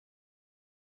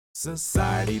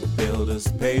Society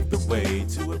builders paved the way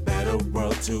to a better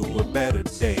world, to a better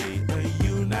day. A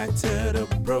united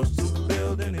approach to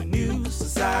building a new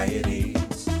society.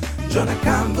 Join a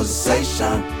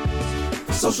conversation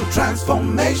for social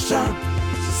transformation.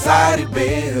 Society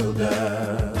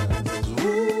builders.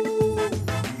 Woo.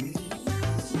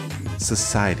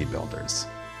 Society Builders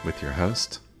with your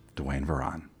host, Dwayne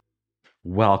Veron.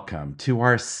 Welcome to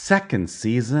our second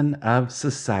season of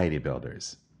Society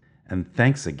Builders. And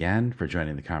thanks again for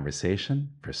joining the conversation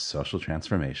for social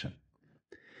transformation.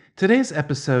 Today's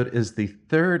episode is the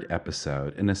third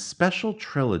episode in a special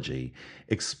trilogy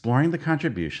exploring the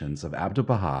contributions of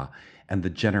Abdu'l-Baha and the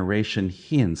generation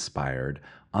he inspired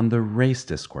on the race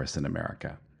discourse in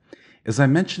America. As I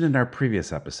mentioned in our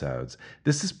previous episodes,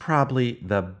 this is probably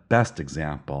the best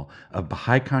example of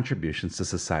Baha'i contributions to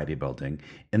society building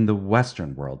in the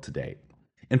Western world to date.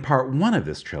 In part one of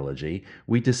this trilogy,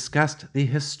 we discussed the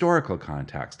historical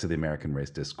context to the American race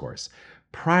discourse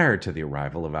prior to the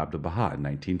arrival of Abdu'l-Baha in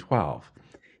 1912.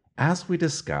 As we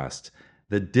discussed,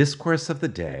 the discourse of the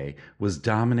day was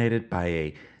dominated by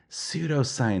a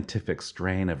pseudo-scientific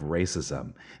strain of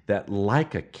racism that,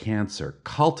 like a cancer,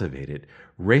 cultivated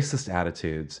racist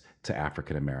attitudes to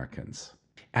African Americans.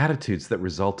 Attitudes that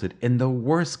resulted in the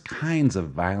worst kinds of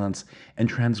violence and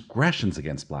transgressions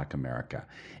against Black America,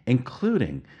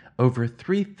 including over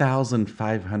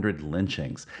 3,500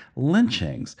 lynchings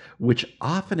which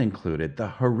often included the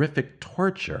horrific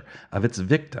torture of its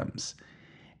victims.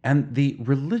 And the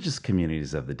religious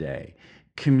communities of the day,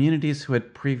 communities who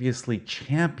had previously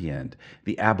championed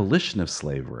the abolition of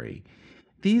slavery,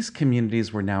 these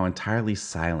communities were now entirely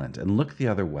silent and looked the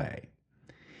other way.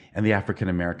 And the African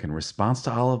American response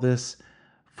to all of this,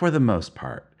 for the most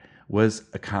part, was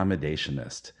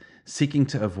accommodationist, seeking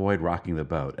to avoid rocking the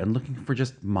boat and looking for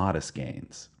just modest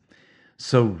gains.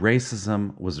 So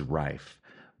racism was rife,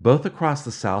 both across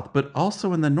the South but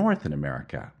also in the North in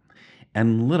America,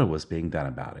 and little was being done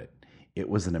about it. It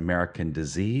was an American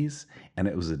disease, and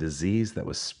it was a disease that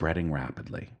was spreading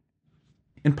rapidly.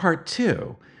 In part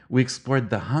two, we explored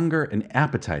the hunger and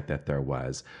appetite that there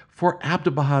was for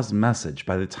Abdu'l-Baha's message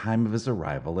by the time of his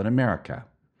arrival in America.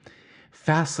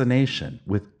 Fascination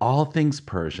with all things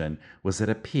Persian was at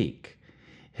a peak.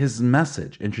 His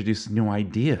message introduced new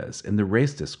ideas in the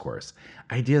race discourse,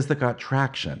 ideas that got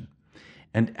traction.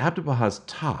 And Abdu'l-Baha's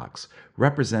talks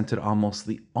represented almost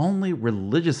the only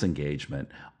religious engagement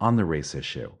on the race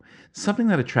issue, something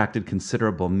that attracted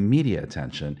considerable media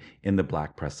attention in the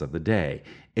Black press of the day,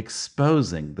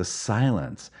 exposing the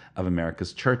silence of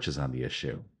America's churches on the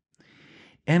issue.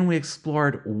 And we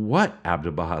explored what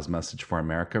Abdu'l-Baha's message for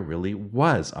America really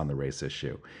was on the race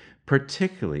issue,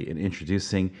 particularly in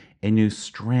introducing a new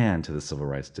strand to the civil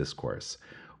rights discourse,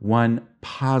 one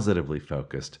positively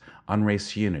focused on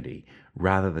race unity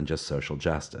rather than just social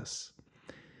justice.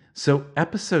 So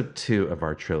episode 2 of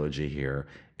our trilogy here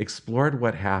explored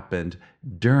what happened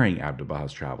during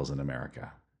Abdu'l-Baha's travels in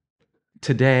America.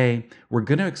 Today, we're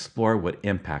going to explore what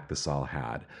impact this all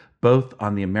had, both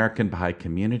on the American Baha'i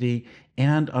community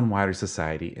and on wider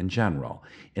society in general.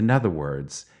 In other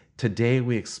words, today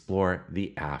we explore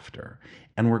the after,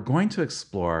 and we're going to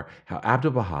explore how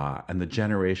Abdu'l-Baha and the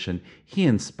generation he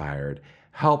inspired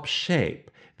helped shape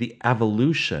the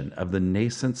evolution of the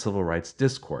nascent civil rights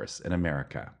discourse in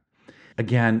America.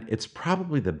 Again, it's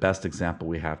probably the best example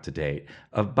we have to date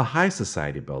of Baha'i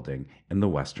society building in the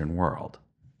Western world.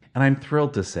 And I'm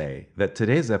thrilled to say that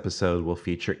today's episode will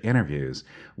feature interviews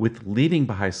with leading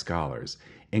Baha'i scholars,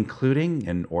 including,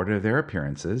 in order of their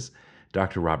appearances,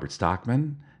 Dr. Robert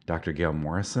Stockman, Dr. Gayle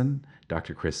Morrison,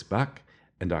 Dr. Chris Buck,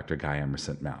 and Dr.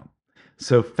 Emerson Mount.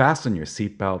 So fasten your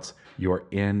seatbelts, you're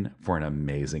in for an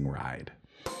amazing ride.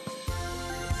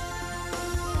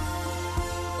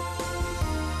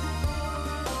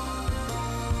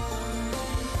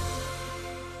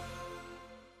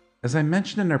 As I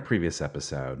mentioned in our previous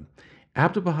episode,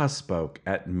 Abdu'l-Baha spoke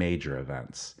at major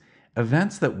events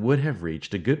that would have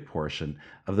reached a good portion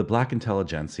of the Black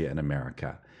intelligentsia in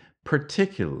America,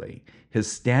 particularly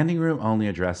his standing room only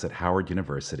address at Howard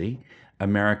University,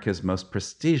 America's most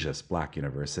prestigious Black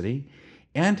university,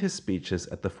 and his speeches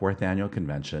at the 4th Annual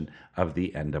Convention of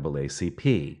the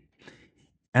NAACP.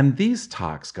 And these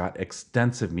talks got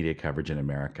extensive media coverage in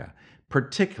America,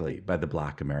 particularly by the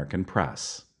Black American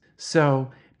press.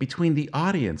 So, between the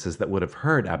audiences that would have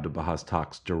heard Abdu'l-Baha's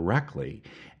talks directly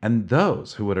and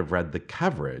those who would have read the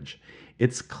coverage,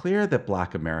 it's clear that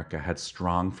Black America had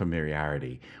strong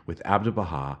familiarity with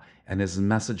Abdu'l-Baha and his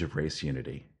message of race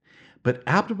unity. But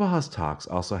Abdu'l-Baha's talks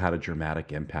also had a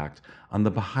dramatic impact on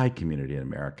the Baha'i community in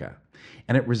America,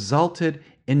 and it resulted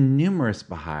in numerous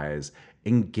Baha'is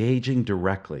engaging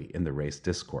directly in the race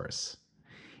discourse.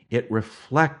 It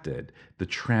reflected the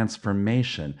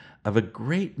transformation of a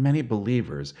great many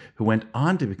believers who went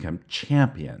on to become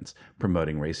champions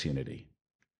promoting race unity.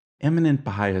 Eminent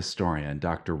Baha'i historian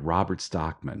Dr. Robert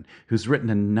Stockman, who's written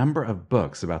a number of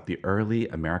books about the early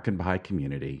American Baha'i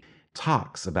community,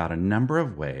 talks about a number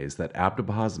of ways that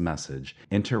Abdu'l-Baha's message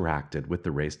interacted with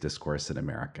the race discourse in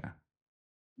America.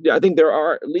 Yeah, I think there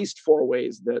are at least 4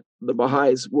 ways that the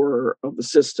Baha'is were of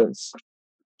assistance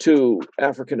to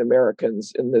African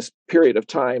Americans in this period of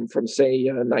time from, say,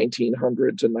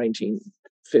 1900 to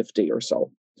 1950 or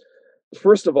so.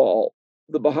 First of all,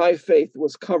 the Baha'i faith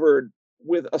was covered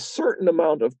with a certain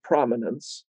amount of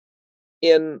prominence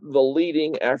in the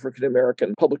leading African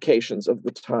American publications of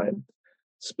the time,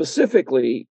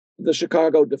 specifically the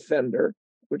Chicago Defender,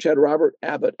 which had Robert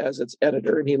Abbott as its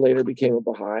editor, and he later became a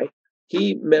Baha'i.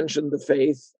 He mentioned the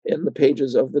faith in the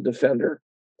pages of the Defender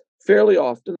fairly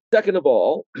often. Second of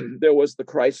all, there was The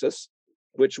Crisis,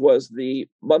 which was the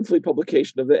monthly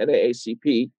publication of the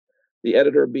NAACP, the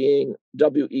editor being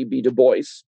W.E.B. Du Bois.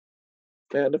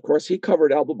 And of course, he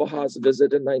covered Abdu'l-Baha's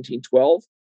visit in 1912,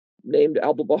 named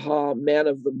Abdu'l-Baha Man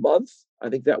of the Month. I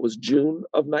think that was June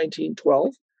of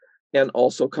 1912, and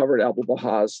also covered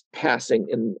Abdu'l-Baha's passing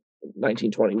in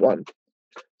 1921.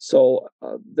 So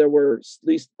there were at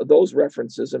least those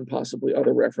references and possibly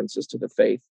other references to the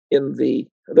faith in the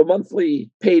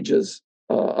monthly pages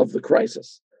of The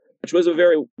Crisis, which was a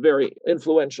very, very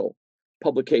influential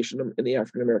publication in the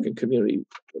African American community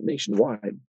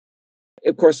nationwide.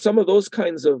 Of course, some of those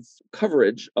kinds of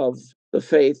coverage of the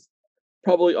faith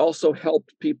probably also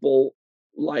helped people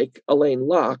like Elaine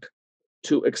Locke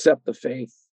to accept the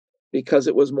faith because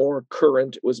it was more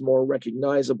current, it was more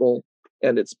recognizable,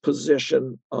 and its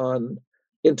position on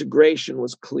integration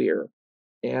was clear.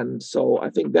 And so I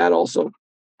think that also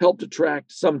helped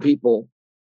attract some people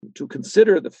to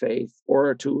consider the faith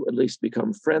or to at least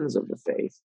become friends of the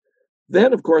faith.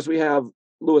 Then, of course, we have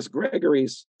Louis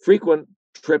Gregory's frequent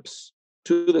trips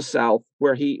to the South,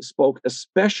 where he spoke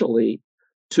especially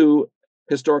to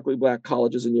historically Black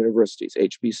colleges and universities,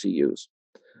 HBCUs.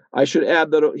 I should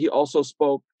add that he also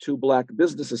spoke to Black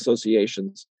business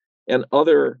associations and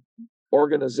other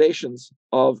organizations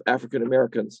of African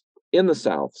Americans in the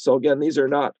South. So again, these are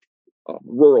not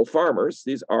rural farmers.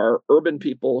 These are urban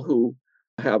people who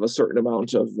have a certain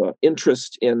amount of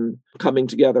interest in coming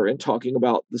together and talking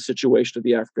about the situation of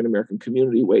the African American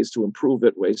community, ways to improve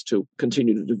it, ways to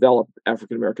continue to develop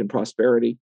African American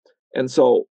prosperity. And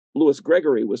so Louis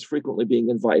Gregory was frequently being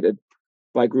invited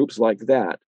by groups like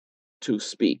that to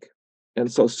speak.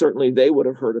 And so certainly they would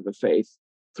have heard of the faith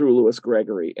through Louis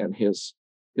Gregory and his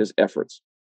efforts.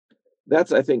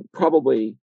 That's, I think,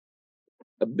 probably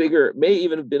may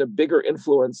even have been a bigger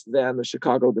influence than the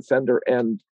Chicago Defender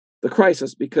and The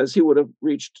Crisis, because he would have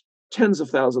reached tens of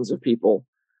thousands of people,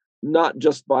 not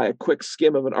just by a quick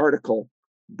skim of an article,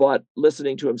 but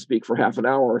listening to him speak for half an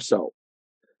hour or so.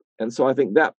 And so I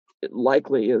think that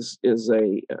likely is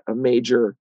a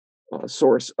major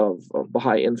source of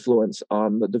Baha'i influence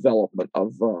on the development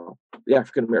of the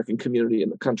African American community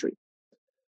in the country.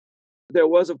 There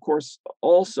was, of course,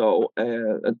 also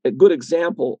a good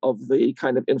example of the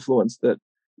kind of influence that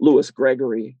Louis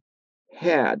Gregory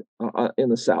had in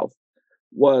the South.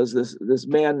 Was this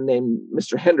man named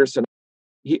Mr. Henderson.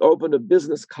 He opened a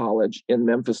business college in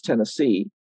Memphis, Tennessee,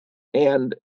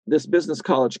 and this business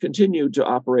college continued to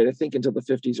operate, I think, into the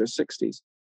 50s or 60s.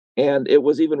 And it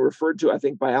was even referred to, I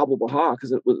think, by Abdu'l-Baha,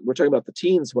 because we're talking about the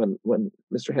teens when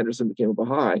Mr. Henderson became a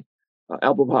Baha'i.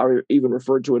 Abdu'l-Baha even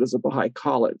referred to it as a Baha'i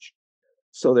college.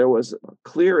 So there was a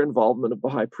clear involvement of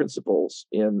Baha'i principles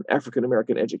in African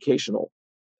American educational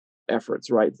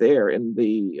efforts right there in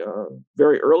the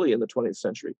very early in the 20th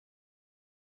century.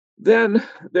 Then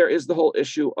there is the whole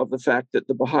issue of the fact that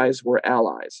the Baha'is were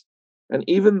allies. And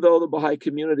even though the Baha'i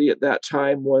community at that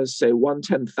time was, say,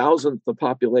 1/10,000th the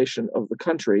population of the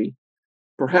country,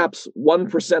 perhaps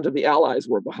 1% of the allies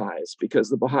were Baha'is, because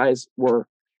the Baha'is were,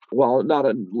 while not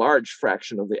a large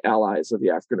fraction of the allies of the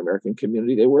African American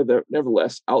community, they were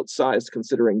nevertheless outsized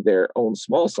considering their own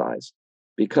small size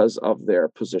because of their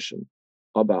position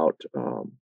about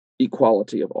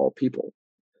equality of all people.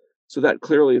 So that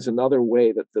clearly is another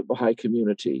way that the Baha'i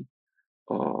community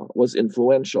was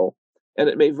influential. And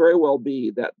it may very well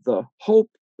be that the hope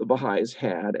the Baha'is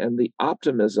had and the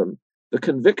optimism, the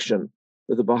conviction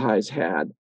that the Baha'is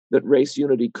had that race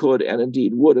unity could and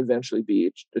indeed would eventually be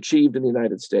achieved in the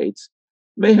United States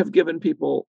may have given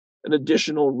people an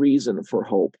additional reason for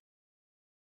hope.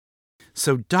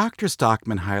 So Dr.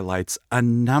 Stockman highlights a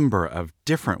number of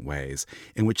different ways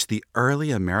in which the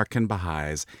early American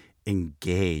Baha'is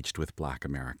engaged with Black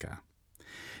America.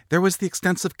 There was the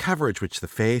extensive coverage which the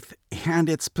faith and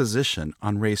its position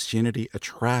on race unity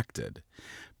attracted,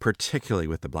 particularly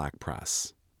with the Black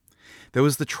press. There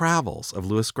was the travels of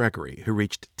Louis Gregory, who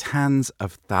reached tens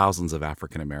of thousands of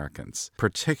African Americans,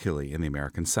 particularly in the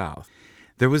American South.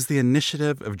 There was the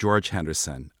initiative of George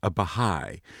Henderson, a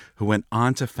Baha'i, who went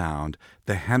on to found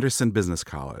the Henderson Business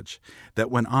College, that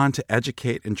went on to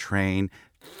educate and train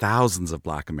thousands of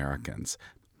Black Americans.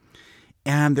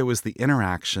 And there was the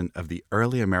interaction of the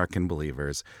early American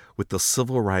believers with the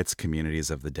civil rights communities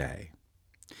of the day.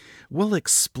 We'll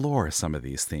explore some of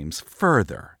these themes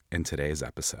further in today's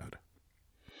episode.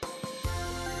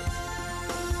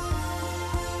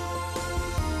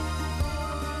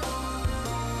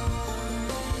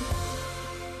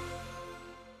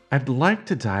 I'd like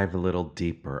to dive a little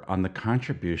deeper on the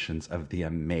contributions of the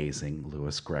amazing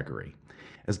Louis Gregory.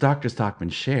 As Dr. Stockman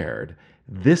shared,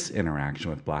 this interaction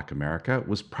with Black America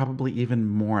was probably even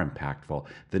more impactful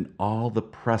than all the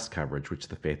press coverage which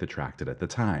the faith attracted at the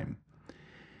time.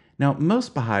 Now,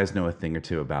 most Baha'is know a thing or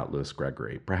two about Louis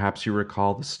Gregory. Perhaps you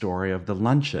recall the story of the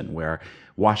luncheon where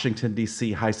Washington,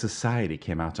 D.C. high society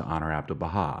came out to honor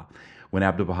Abdu'l-Baha. When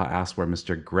Abdu'l-Baha asked where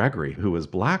Mr. Gregory, who was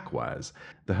Black, was,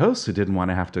 the hosts, who didn't want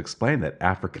to have to explain that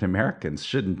African Americans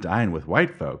shouldn't dine with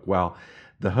white folk, well,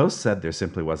 the host said there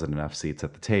simply wasn't enough seats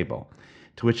at the table.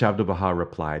 To which Abdu'l-Baha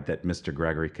replied that Mr.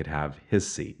 Gregory could have his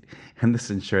seat, and this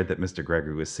ensured that Mr.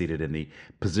 Gregory was seated in the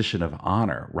position of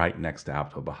honor right next to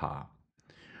Abdu'l-Baha.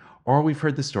 Or we've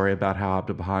heard the story about how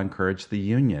Abdu'l-Baha encouraged the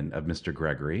union of Mr.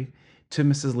 Gregory to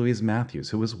Mrs. Louise Matthews,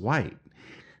 who was white.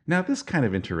 Now, this kind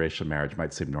of interracial marriage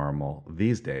might seem normal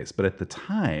these days, but at the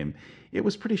time, it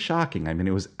was pretty shocking. I mean,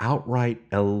 it was outright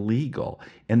illegal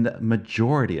in the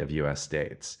majority of U.S.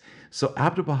 states. So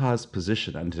Abdu'l-Baha's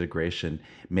position on integration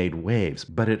made waves,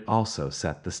 but it also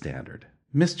set the standard.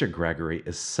 Mr. Gregory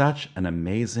is such an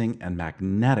amazing and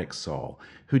magnetic soul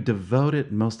who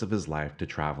devoted most of his life to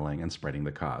traveling and spreading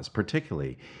the cause,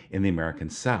 particularly in the American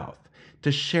South,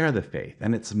 to share the faith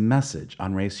and its message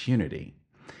on race unity.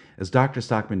 As Dr.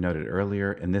 Stockman noted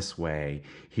earlier, in this way,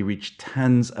 he reached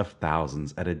tens of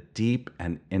thousands at a deep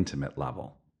and intimate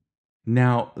level.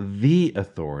 Now, the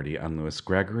authority on Louis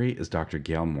Gregory is Dr.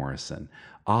 Gayle Morrison,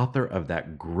 author of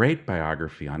that great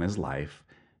biography on his life,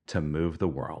 To Move the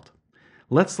World.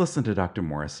 Let's listen to Dr.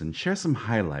 Morrison share some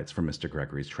highlights from Mr.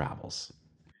 Gregory's travels.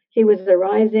 He was a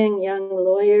rising young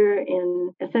lawyer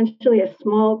in essentially a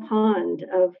small pond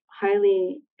of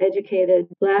highly educated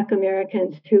Black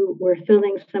Americans who were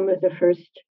filling some of the first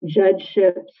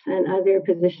judgeships and other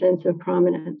positions of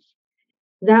prominence.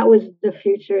 That was the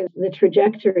future, the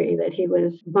trajectory that he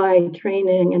was, by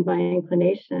training and by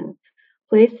inclination,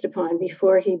 placed upon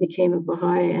before he became a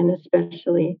Baha'i, and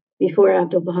especially before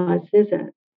Abdu'l-Baha's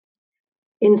visit.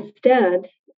 Instead,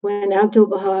 when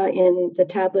Abdu'l-Baha in the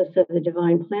Tablets of the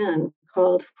Divine Plan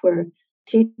called for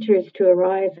teachers to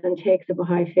arise and take the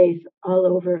Baha'i faith all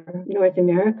over North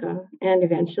America and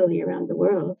eventually around the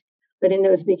world, but in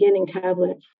those beginning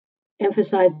tablets,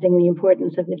 emphasizing the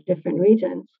importance of the different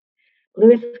regions,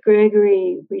 Louis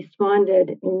Gregory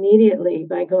responded immediately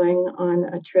by going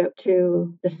on a trip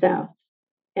to the South.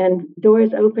 And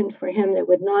doors opened for him that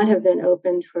would not have been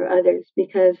opened for others,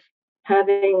 because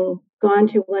having gone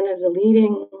to one of the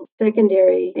leading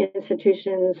secondary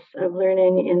institutions of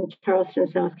learning in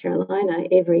Charleston, South Carolina,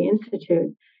 Avery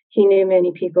Institute, he knew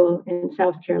many people in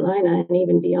South Carolina and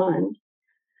even beyond.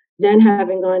 Then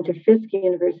having gone to Fisk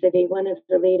University, one of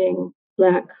the leading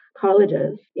Black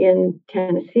colleges in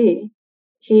Tennessee,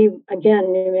 he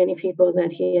again knew many people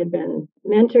that he had been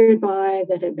mentored by,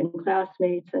 that had been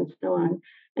classmates and so on.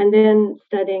 And then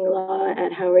studying law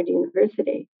at Howard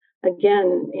University,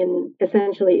 again, in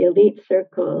essentially elite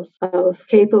circles of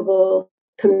capable,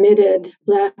 committed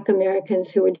Black Americans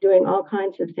who were doing all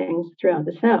kinds of things throughout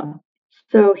the South.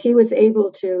 So he was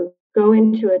able to go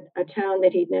into a town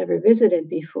that he'd never visited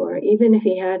before, even if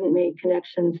he hadn't made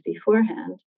connections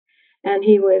beforehand. And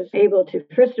he was able to,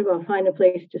 first of all, find a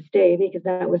place to stay, because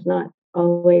that was not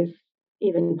always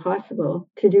even possible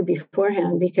to do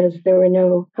beforehand, because there were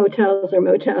no hotels or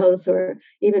motels or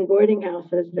even boarding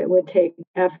houses that would take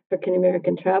African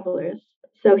American travelers.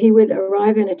 So he would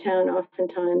arrive in a town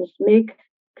oftentimes, make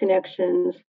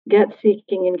connections, get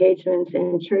speaking engagements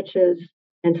in churches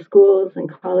and schools and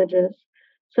colleges.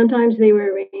 Sometimes they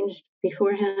were arranged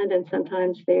beforehand, and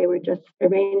sometimes they were just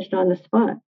arranged on the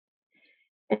spot.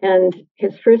 And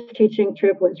his first teaching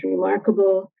trip was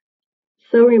remarkable,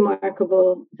 so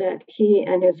remarkable that he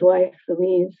and his wife,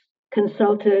 Louise,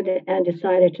 consulted and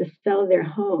decided to sell their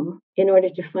home in order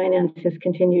to finance his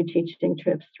continued teaching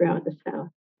trips throughout the South.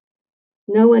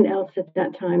 No one else at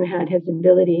that time had his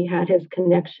ability, had his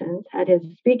connections, had his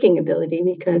speaking ability,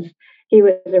 because he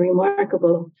was a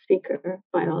remarkable speaker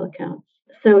by all accounts.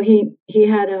 So he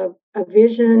had a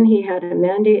vision, he had a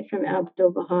mandate from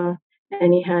Abdul Baha,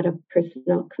 and he had a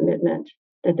personal commitment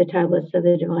that the tablets of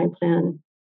the Divine Plan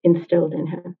instilled in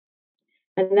him.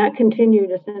 And that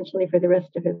continued essentially for the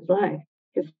rest of his life.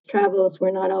 His travels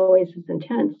were not always as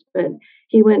intense, but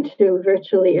he went to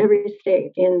virtually every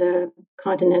state in the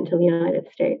continental United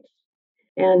States,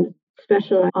 and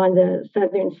special on the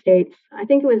southern states. I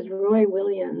think it was Roy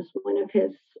Williams, one of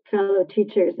his fellow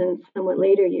teachers in somewhat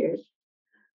later years,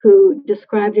 who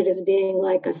described it as being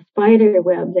like a spider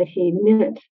web that he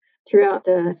knit throughout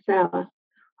the South,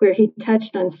 where he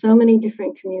touched on so many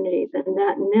different communities. And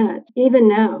that net, even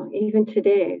now, even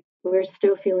today, we're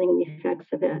still feeling the effects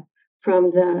of it,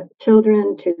 from the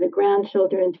children to the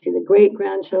grandchildren to the great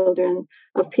grandchildren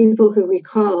of people who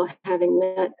recall having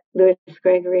met Louis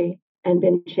Gregory and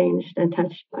been changed and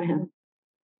touched by him.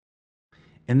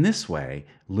 In this way,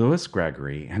 Louis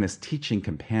Gregory and his teaching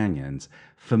companions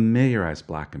familiarized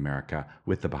Black America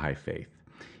with the Baha'i faith.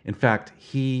 In fact,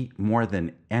 he, more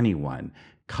than anyone,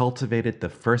 cultivated the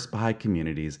first Baha'i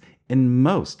communities in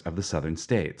most of the southern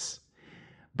states.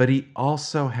 But he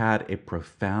also had a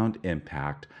profound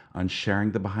impact on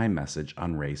sharing the Baha'i message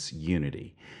on race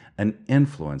unity, an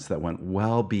influence that went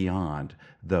well beyond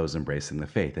those embracing the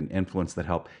faith, an influence that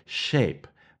helped shape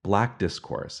Black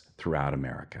discourse throughout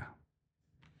America.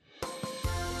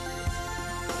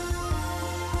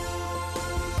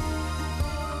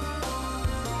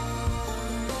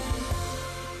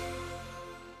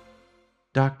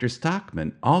 Dr.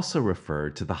 Stockman also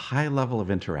referred to the high level of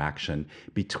interaction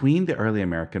between the early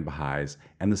American Baha'is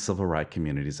and the civil rights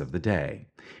communities of the day.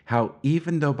 How,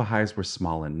 even though Baha'is were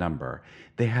small in number,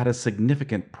 they had a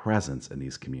significant presence in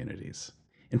these communities.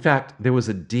 In fact, there was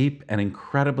a deep and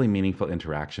incredibly meaningful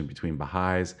interaction between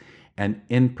Baha'is and,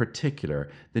 in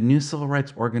particular, the new civil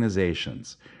rights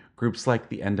organizations, groups like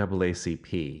the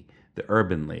NAACP, the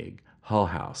Urban League, Hull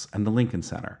House, and the Lincoln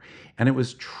Center. And it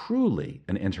was truly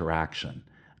an interaction,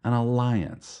 an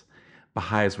alliance.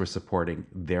 Baha'is were supporting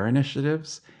their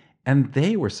initiatives, and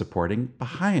they were supporting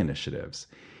Baha'i initiatives.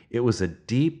 It was a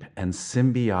deep and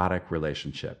symbiotic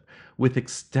relationship with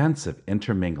extensive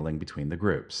intermingling between the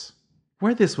groups.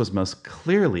 Where this was most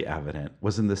clearly evident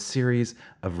was in the series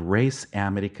of race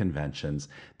amity conventions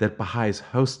that Baha'is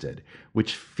hosted,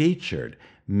 which featured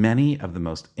many of the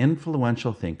most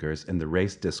influential thinkers in the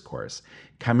race discourse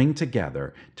coming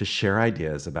together to share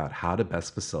ideas about how to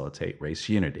best facilitate race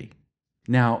unity.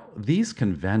 Now, these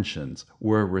conventions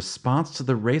were a response to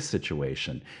the race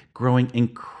situation growing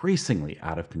increasingly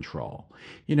out of control.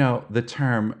 You know, the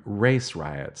term race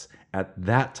riots at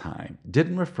that time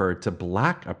didn't refer to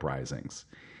Black uprisings.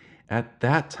 At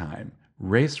that time,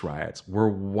 race riots were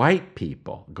white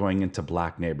people going into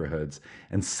Black neighborhoods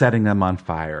and setting them on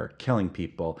fire, killing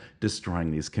people,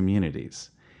 destroying these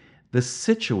communities. The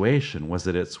situation was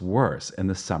at its worst in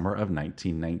the summer of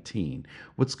 1919,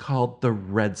 what's called the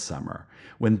Red Summer,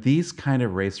 when these kind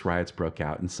of race riots broke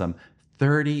out in some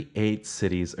 38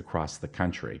 cities across the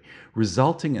country,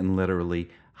 resulting in literally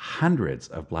hundreds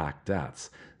of Black deaths,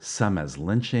 some as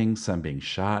lynching, some being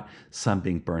shot, some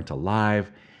being burnt alive.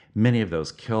 Many of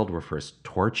those killed were first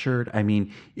tortured. I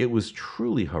mean, it was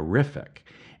truly horrific,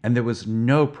 and there was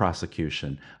no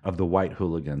prosecution of the white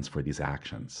hooligans for these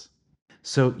actions.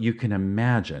 So you can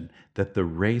imagine that the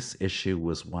race issue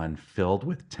was one filled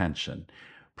with tension,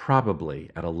 probably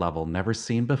at a level never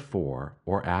seen before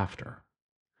or after.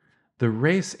 The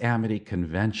race amity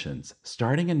conventions,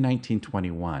 starting in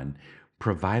 1921,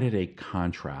 provided a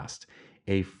contrast,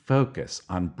 a focus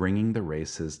on bringing the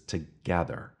races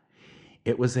together.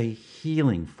 It was a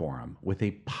healing forum with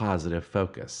a positive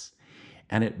focus,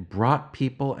 and it brought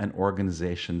people and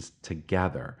organizations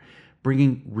together,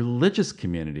 bringing religious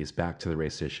communities back to the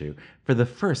race issue for the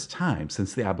first time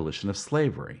since the abolition of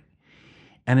slavery.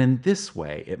 And in this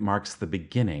way, it marks the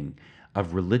beginning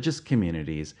of religious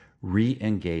communities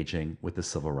re-engaging with the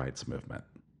civil rights movement.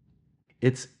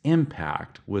 Its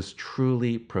impact was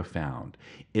truly profound.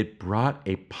 It brought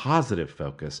a positive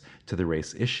focus to the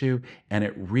race issue, and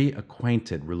it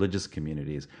reacquainted religious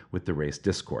communities with the race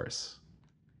discourse.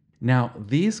 Now,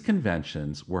 these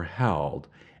conventions were held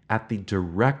at the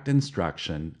direct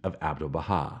instruction of Abdul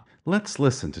Baha. Let's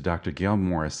listen to Dr. Gayle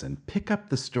Morrison pick up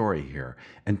the story here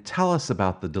and tell us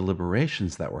about the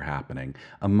deliberations that were happening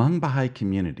among Baha'i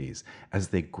communities as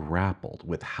they grappled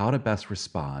with how to best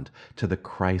respond to the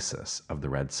crisis of the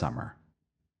Red Summer.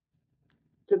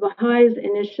 The Baha'is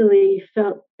initially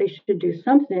felt they should do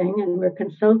something and were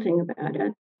consulting about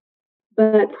it,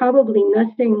 but probably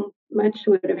nothing much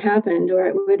would have happened, or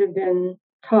it would have been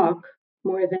talk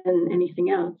more than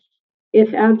anything else,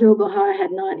 if Abdu'l-Baha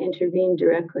had not intervened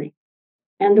directly.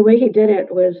 And the way he did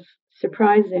it was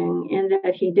surprising in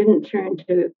that he didn't turn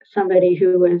to somebody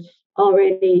who was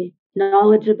already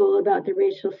knowledgeable about the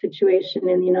racial situation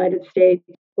in the United States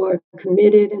or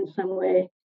committed in some way.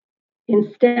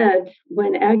 Instead,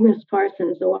 when Agnes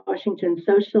Parsons, the Washington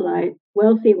socialite,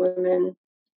 wealthy woman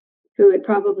who had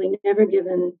probably never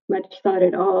given much thought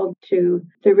at all to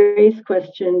the race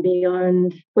question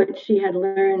beyond what she had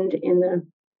learned in the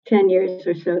 10 years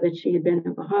or so that she had been a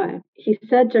Baha'i. He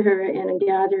said to her in a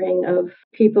gathering of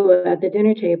people at the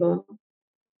dinner table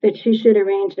that she should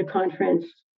arrange a conference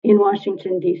in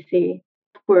Washington, D.C.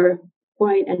 for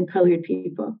white and colored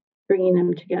people, bringing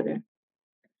them together.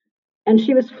 And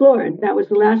she was floored. That was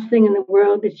the last thing in the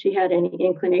world that she had any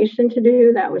inclination to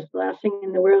do. That was the last thing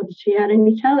in the world that she had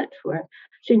any talent for.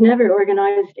 She'd never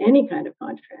organized any kind of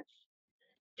conference.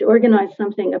 To organize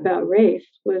something about race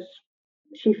was,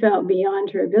 she felt,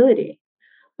 beyond her ability.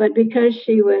 But because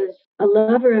she was a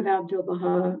lover of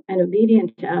Abdu'l-Baha and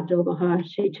obedient to Abdu'l-Baha,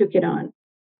 she took it on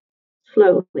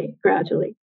slowly,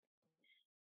 gradually.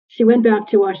 She went back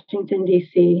to Washington,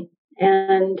 D.C.,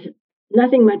 and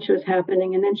nothing much was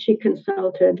happening. And then she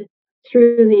consulted,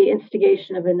 through the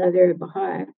instigation of another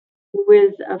Baha'i,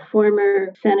 with a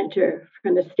former senator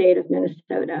from the state of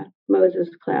Minnesota, Moses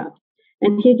Cloud.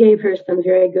 And he gave her some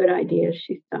very good ideas,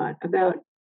 she thought, about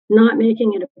not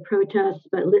making it a protest,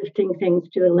 but lifting things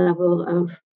to a level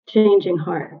of changing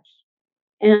hearts.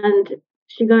 And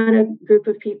she got a group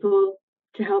of people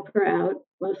to help her out,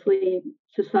 mostly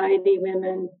society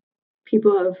women,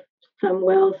 people of some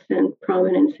wealth and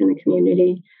prominence in the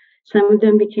community. Some of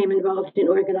them became involved in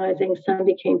organizing, some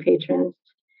became patrons.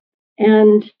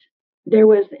 And there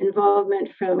was involvement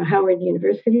from Howard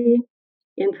University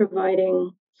in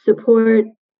providing support,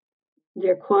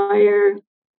 their choir,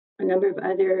 a number of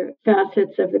other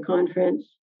facets of the conference,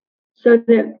 so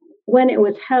that when it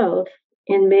was held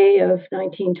in May of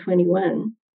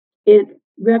 1921, it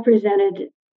represented,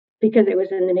 because it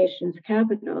was in the nation's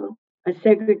capital, a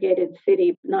segregated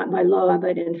city, not by law,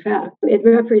 but in fact, it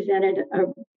represented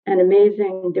an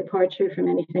amazing departure from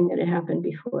anything that had happened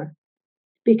before,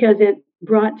 because it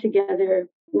brought together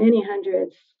many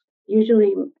hundreds,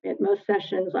 usually at most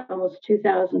sessions, almost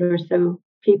 2,000 or so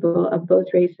people of both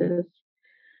races,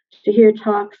 to hear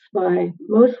talks by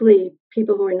mostly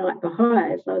people who are not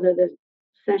Baha'is, although the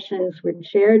sessions were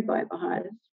chaired by Baha'is.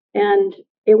 And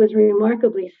it was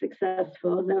remarkably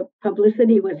successful. The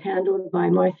publicity was handled by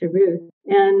Martha Ruth,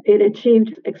 and it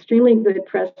achieved extremely good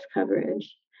press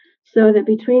coverage. So that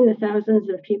between the thousands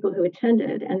of people who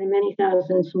attended and the many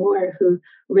thousands more who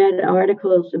read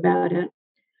articles about it,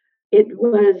 it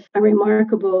was a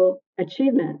remarkable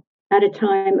achievement at a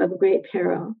time of great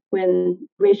peril when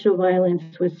racial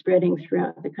violence was spreading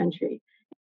throughout the country.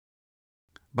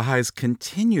 Baha'is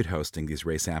continued hosting these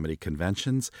race amity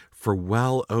conventions for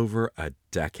well over a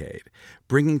decade,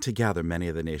 bringing together many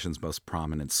of the nation's most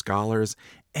prominent scholars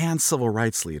and civil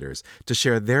rights leaders to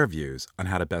share their views on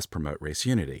how to best promote race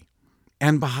unity.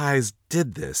 And Baha'is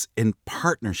did this in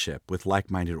partnership with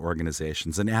like-minded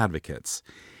organizations and advocates,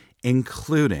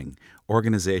 including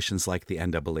organizations like the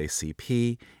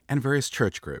NAACP and various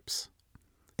church groups.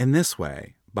 In this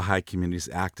way, Baha'i communities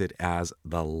acted as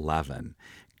the leaven,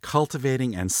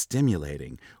 cultivating and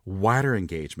stimulating wider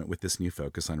engagement with this new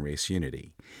focus on race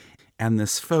unity. And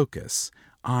this focus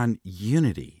on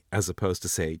unity, as opposed to,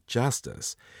 say,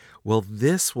 justice, well,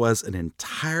 this was an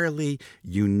entirely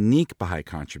unique Baha'i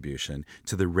contribution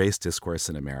to the race discourse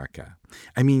in America.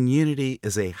 I mean, unity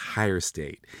is a higher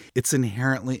state. It's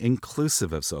inherently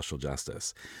inclusive of social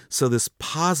justice. So this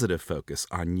positive focus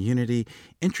on unity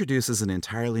introduces an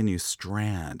entirely new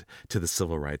strand to the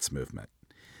civil rights movement.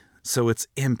 So its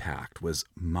impact was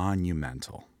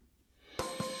monumental.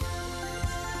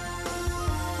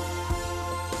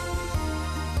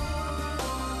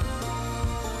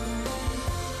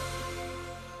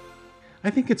 I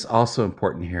think it's also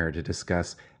important here to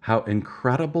discuss how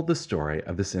incredible the story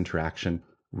of this interaction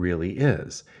really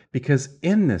is, because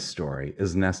in this story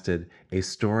is nested a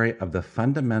story of the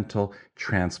fundamental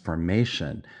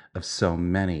transformation of so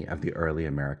many of the early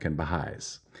American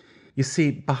Baha'is. You see,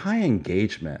 Baha'i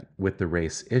engagement with the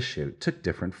race issue took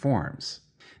different forms.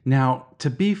 Now,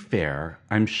 to be fair,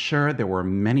 I'm sure there were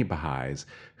many Baha'is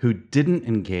who didn't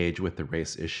engage with the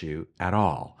race issue at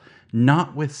all,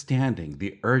 notwithstanding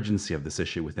the urgency of this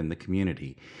issue within the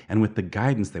community and with the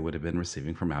guidance they would have been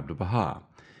receiving from Abdu'l-Baha.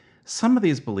 Some of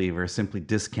these believers simply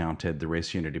discounted the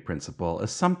race unity principle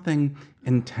as something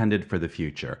intended for the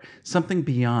future, something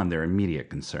beyond their immediate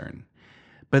concern.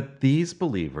 But these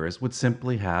believers would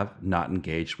simply have not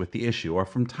engaged with the issue, or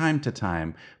from time to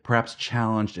time, perhaps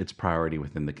challenged its priority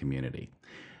within the community.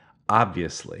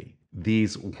 Obviously,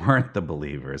 these weren't the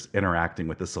believers interacting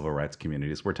with the civil rights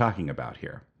communities we're talking about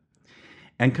here.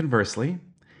 And conversely,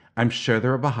 I'm sure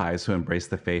there are Baha'is who embraced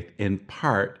the faith in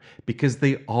part because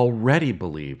they already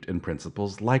believed in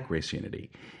principles like race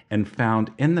unity and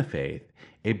found in the faith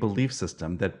a belief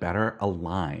system that better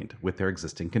aligned with their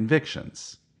existing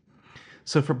convictions.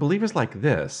 So, for believers like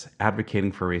this,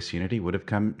 advocating for race unity would have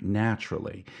come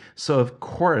naturally. So, of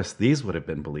course, these would have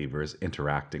been believers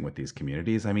interacting with these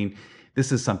communities. I mean,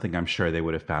 this is something I'm sure they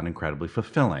would have found incredibly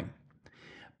fulfilling.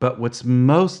 But what's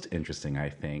most interesting, I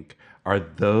think, are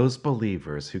those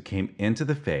believers who came into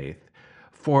the faith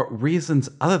for reasons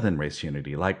other than race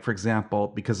unity, like, for example,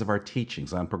 because of our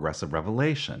teachings on progressive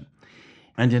revelation.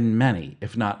 And in many,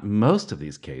 if not most of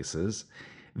these cases,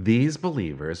 these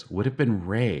believers would have been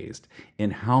raised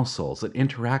in households that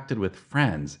interacted with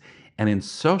friends and in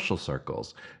social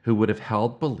circles who would have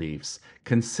held beliefs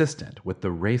consistent with the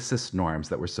racist norms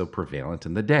that were so prevalent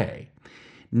in the day.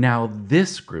 Now,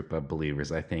 this group of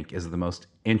believers, I think, is the most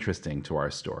interesting to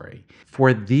our story.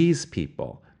 For these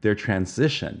people, their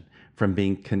transition from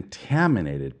being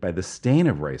contaminated by the stain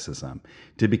of racism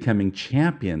to becoming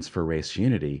champions for race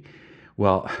unity,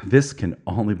 well, this can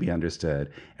only be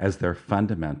understood as their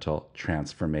fundamental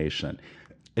transformation.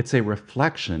 It's a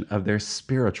reflection of their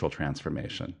spiritual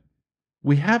transformation.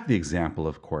 We have the example,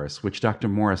 of course, which Dr.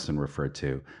 Morrison referred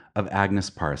to, of Agnes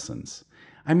Parsons.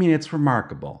 I mean, it's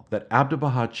remarkable that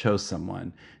Abdu'l-Baha chose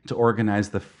someone to organize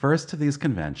the first of these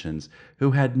conventions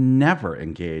who had never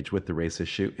engaged with the race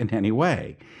issue in any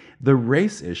way. The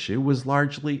race issue was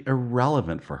largely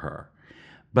irrelevant for her.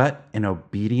 But in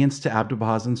obedience to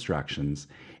Abdu'l-Baha's instructions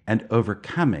and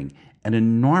overcoming an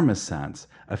enormous sense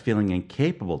of feeling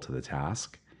incapable to the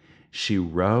task, she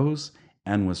rose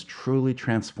and was truly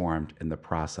transformed in the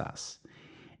process.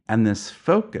 And this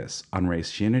focus on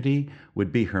race unity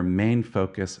would be her main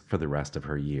focus for the rest of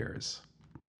her years.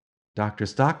 Dr.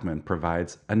 Stockman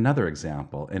provides another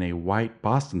example in a white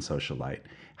Boston socialite,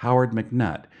 Howard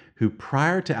McNutt, who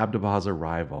prior to Abdu'l-Baha's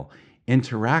arrival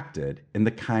interacted in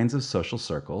the kinds of social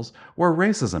circles where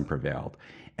racism prevailed.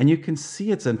 And you can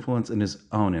see its influence in his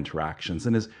own interactions,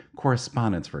 in his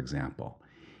correspondence, for example.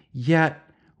 Yet,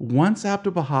 once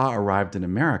Abdu'l-Baha arrived in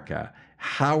America,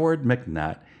 Howard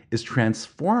McNutt is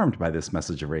transformed by this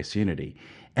message of race unity,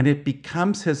 and it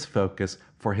becomes his focus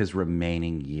for his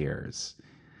remaining years.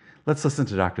 Let's listen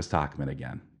to Dr. Stockman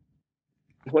again.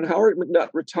 When Howard McNutt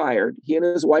retired, he and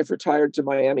his wife retired to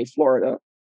Miami, Florida,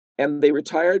 and they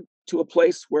retired to a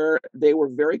place where they were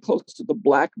very close to the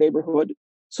Black neighborhood,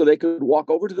 so they could walk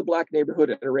over to the Black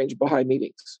neighborhood and arrange Baha'i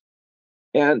meetings.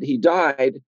 And he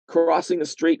died crossing the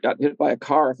street, got hit by a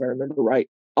car, if I remember right,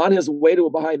 on his way to a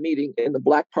Baha'i meeting in the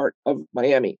Black part of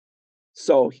Miami.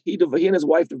 So he and his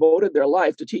wife devoted their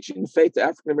life to teaching faith to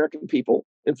African American people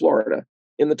in Florida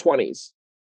in the 1920s.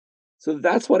 So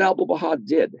that's what Abdu'l-Baha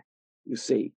did, you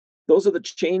see. Those are the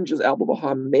changes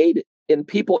Abdu'l-Baha made in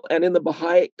people and in the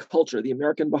Baha'i culture, the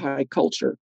American Baha'i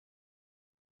culture.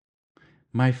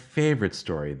 My favorite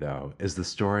story, though, is the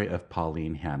story of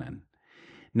Pauline Hannon.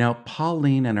 Now,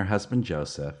 Pauline and her husband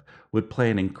Joseph would play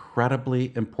an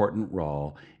incredibly important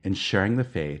role in sharing the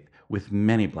faith with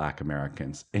many Black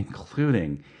Americans,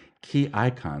 including key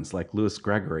icons like Louis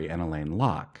Gregory and Elaine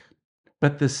Locke.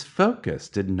 But this focus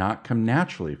did not come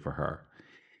naturally for her.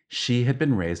 She had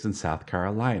been raised in South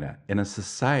Carolina in a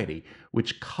society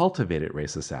which cultivated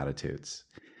racist attitudes.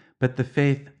 But the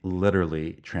faith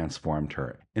literally transformed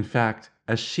her. In fact,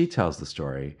 as she tells the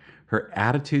story, her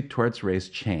attitude towards race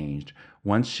changed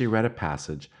once she read a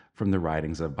passage from the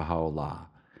writings of Baha'u'llah,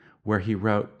 where he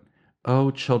wrote,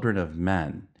 "O children of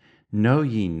men, know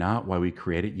ye not why we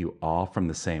created you all from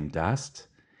the same dust?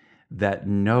 That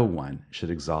no one should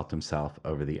exalt himself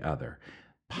over the other.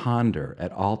 Ponder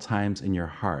at all times in your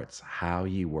hearts how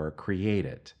ye were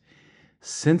created.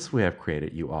 Since we have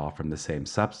created you all from the same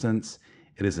substance,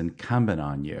 it is incumbent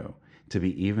on you to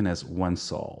be even as one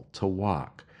soul, to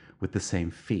walk with the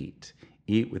same feet,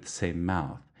 eat with the same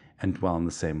mouth, and dwell in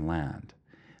the same land,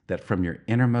 that from your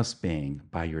innermost being,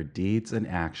 by your deeds and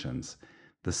actions,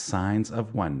 the signs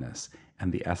of oneness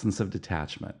and the essence of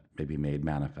detachment may be made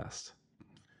manifest."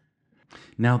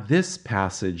 Now, this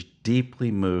passage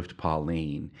deeply moved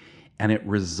Pauline, and it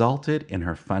resulted in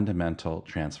her fundamental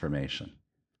transformation.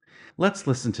 Let's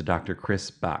listen to Dr.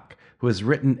 Chris Buck, who has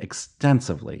written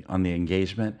extensively on the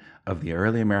engagement of the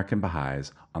early American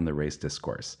Baha'is on the race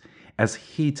discourse, as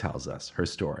he tells us her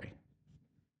story.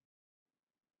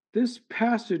 This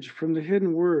passage from the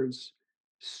Hidden Words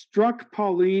struck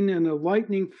Pauline in a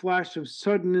lightning flash of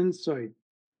sudden insight.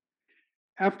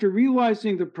 After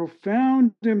realizing the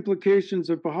profound implications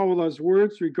of Baha'u'llah's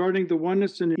words regarding the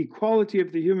oneness and equality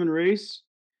of the human race,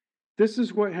 this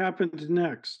is what happened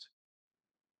next.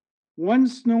 One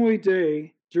snowy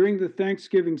day during the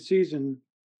Thanksgiving season,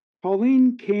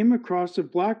 Pauline came across a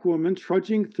Black woman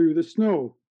trudging through the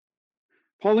snow.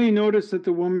 Pauline noticed that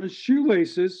the woman's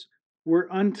shoelaces were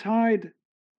untied.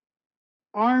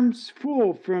 Arms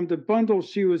full from the bundle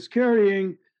she was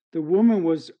carrying, the woman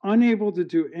was unable to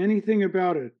do anything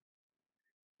about it.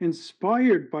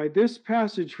 Inspired by this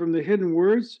passage from the hidden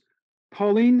words,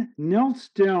 Pauline knelt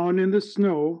down in the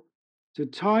snow to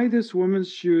tie this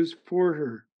woman's shoes for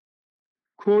her.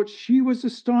 Quote, "She was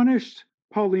astonished,"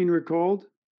 Pauline recalled,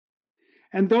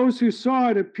 "and those who saw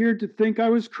it appeared to think I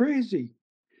was crazy."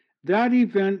 That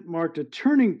event marked a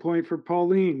turning point for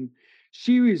Pauline.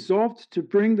 She resolved to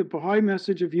bring the Baha'i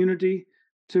message of unity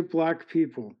to Black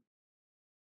people.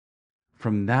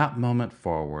 From that moment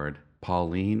forward,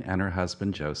 Pauline and her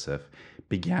husband Joseph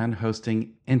began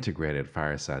hosting integrated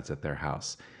firesides at their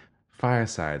house.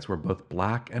 Firesides where both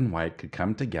Black and white could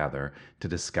come together to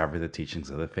discover the teachings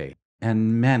of the faith.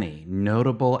 And many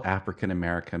notable African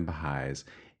American Baha'is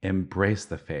embraced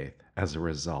the faith as a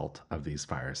result of these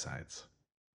firesides.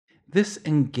 This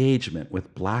engagement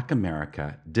with Black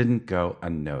America didn't go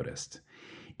unnoticed.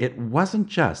 It wasn't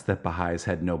just that Baha'is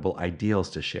had noble ideals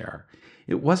to share.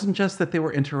 It wasn't just that they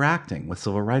were interacting with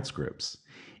civil rights groups.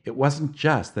 It wasn't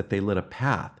just that they lit a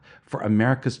path for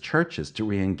America's churches to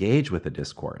re-engage with the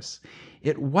discourse.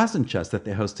 It wasn't just that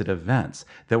they hosted events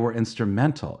that were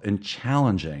instrumental in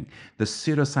challenging the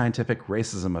pseudoscientific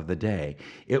racism of the day.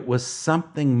 It was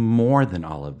something more than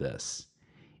all of this.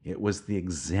 It was the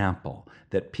example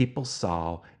that people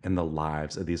saw in the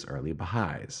lives of these early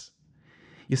Baha'is.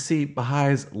 You see,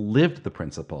 Baha'is lived the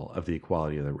principle of the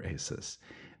equality of the races.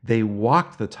 They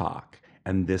walked the talk,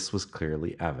 and this was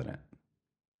clearly evident.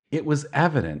 It was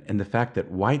evident in the fact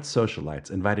that white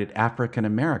socialites invited African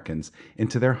Americans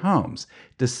into their homes,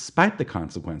 despite the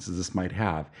consequences this might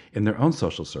have in their own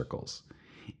social circles.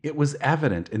 It was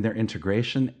evident in their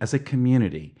integration as a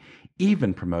community,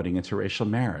 even promoting interracial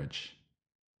marriage.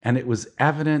 And it was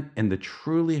evident in the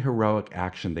truly heroic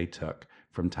action they took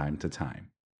from time to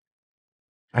time.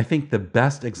 I think the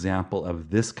best example of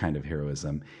this kind of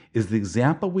heroism is the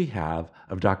example we have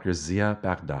of Dr. Zia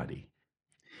Baghdadi.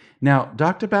 Now,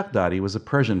 Dr. Baghdadi was a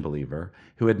Persian believer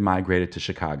who had migrated to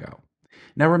Chicago.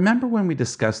 Now, remember when we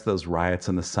discussed those riots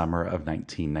in the summer of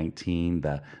 1919,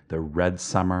 the Red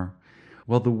Summer?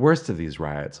 Well, the worst of these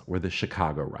riots were the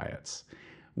Chicago riots.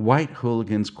 White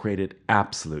hooligans created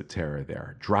absolute terror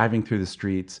there, driving through the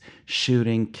streets,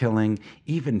 shooting, killing,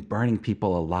 even burning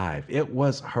people alive. It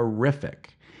was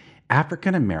horrific.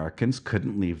 African Americans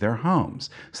couldn't leave their homes,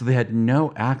 so they had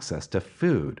no access to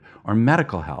food or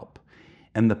medical help.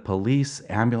 And the police,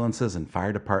 ambulances, and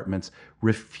fire departments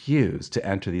refused to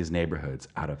enter these neighborhoods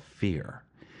out of fear.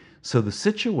 So the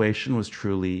situation was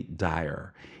truly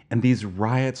dire, and these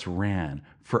riots ran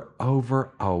for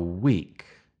over a week.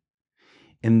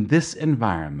 In this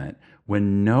environment,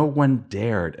 when no one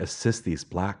dared assist these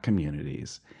Black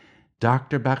communities,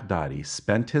 Dr. Baghdadi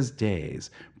spent his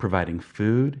days providing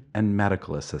food and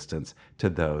medical assistance to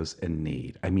those in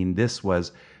need. I mean, this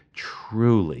was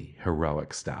truly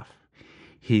heroic stuff.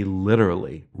 He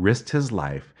literally risked his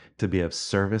life to be of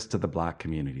service to the Black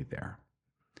community there.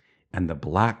 And the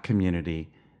Black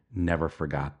community never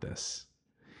forgot this.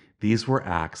 These were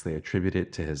acts they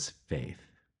attributed to his faith.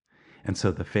 And so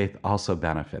the faith also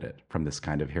benefited from this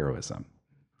kind of heroism.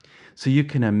 So you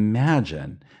can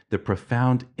imagine the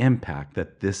profound impact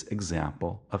that this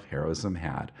example of heroism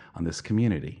had on this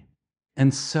community.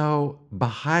 And so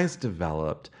Baha'is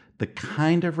developed the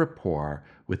kind of rapport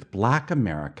with Black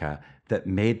America that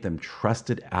made them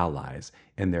trusted allies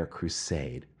in their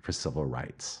crusade for civil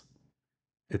rights.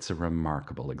 It's a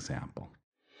remarkable example.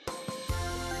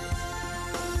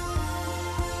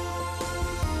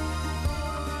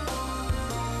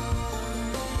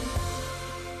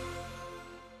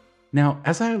 Now,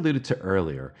 as I alluded to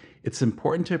earlier, it's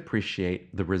important to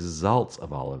appreciate the results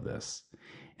of all of this.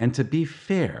 And to be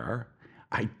fair,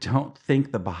 I don't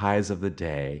think the Baha'is of the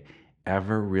day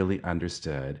ever really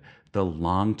understood the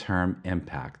long-term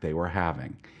impact they were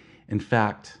having. In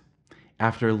fact,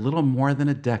 after a little more than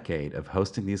a decade of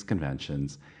hosting these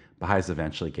conventions, Baha'is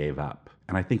eventually gave up.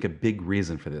 And I think a big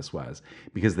reason for this was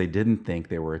because they didn't think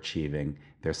they were achieving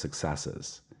their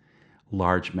successes.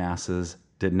 Large masses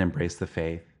didn't embrace the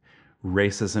faith.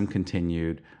 Racism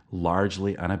continued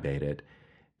largely unabated.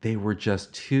 They were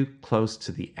just too close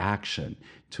to the action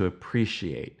to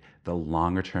appreciate the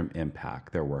longer-term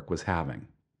impact their work was having.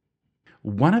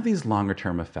 One of these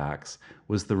longer-term effects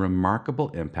was the remarkable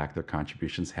impact their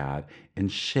contributions had in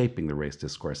shaping the race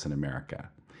discourse in America.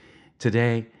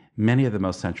 Today, many of the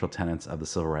most central tenets of the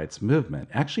civil rights movement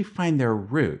actually find their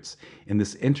roots in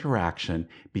this interaction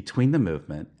between the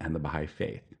movement and the Baha'i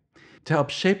faith. To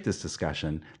help shape this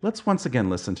discussion, let's once again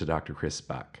listen to Dr. Chris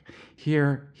Buck.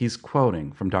 Here, he's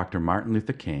quoting from Dr. Martin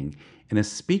Luther King in a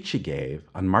speech he gave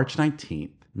on March 19,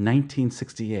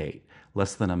 1968,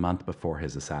 less than a month before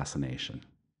his assassination.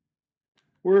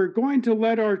 We're going to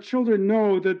let our children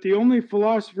know that the only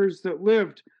philosophers that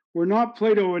lived were not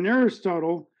Plato and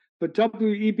Aristotle, but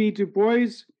W.E.B. Du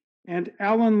Bois and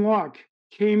Alan Locke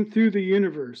came through the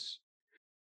universe.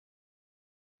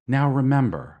 Now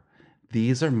remember,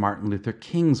 these are Martin Luther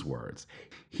King's words.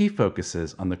 He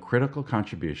focuses on the critical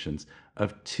contributions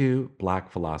of two Black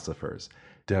philosophers,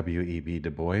 W.E.B. Du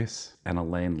Bois and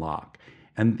Alain Locke.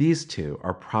 And these two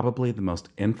are probably the most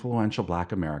influential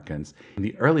Black Americans in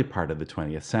the early part of the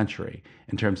 20th century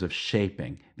in terms of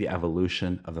shaping the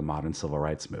evolution of the modern civil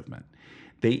rights movement.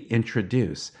 They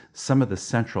introduce some of the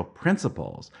central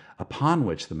principles upon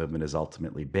which the movement is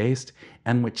ultimately based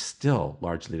and which still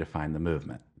largely define the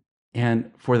movement.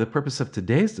 And for the purpose of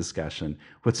today's discussion,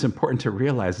 what's important to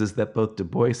realize is that both Du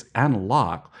Bois and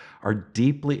Locke are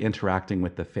deeply interacting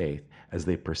with the faith as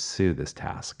they pursue this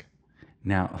task.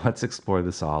 Now, let's explore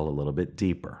this all a little bit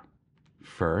deeper.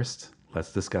 First,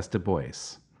 let's discuss Du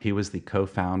Bois. He was the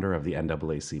co-founder of the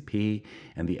NAACP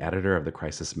and the editor of the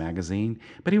Crisis magazine,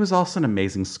 but he was also an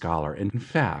amazing scholar. In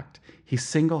fact, he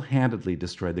single-handedly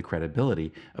destroyed the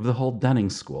credibility of the whole Dunning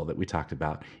School that we talked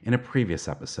about in a previous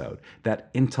episode, that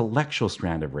intellectual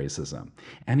strand of racism.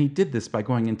 And he did this by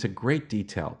going into great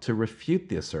detail to refute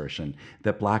the assertion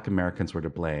that Black Americans were to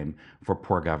blame for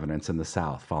poor governance in the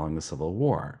South following the Civil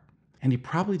War. And he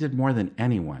probably did more than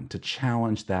anyone to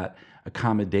challenge that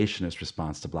accommodationist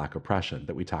response to Black oppression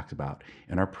that we talked about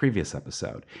in our previous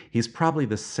episode. He's probably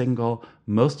the single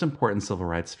most important civil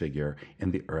rights figure in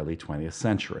the early 20th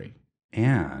century.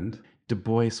 And Du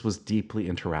Bois was deeply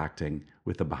interacting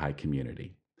with the Baha'i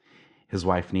community. His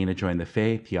wife Nina joined the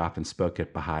faith. He often spoke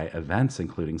at Baha'i events,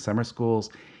 including summer schools,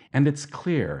 and it's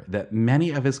clear that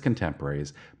many of his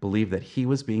contemporaries believed that he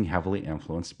was being heavily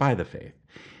influenced by the faith.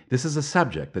 This is a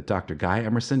subject that Dr. Guy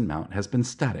Emerson Mount has been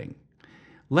studying.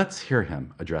 Let's hear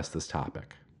him address this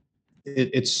topic.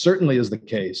 It certainly is the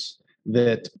case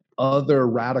that other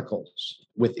radicals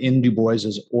within Du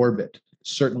Bois's orbit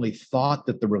certainly thought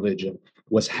that the religion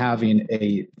was having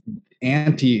a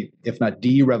anti, if not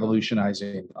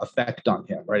de-revolutionizing effect on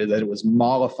him, right? That it was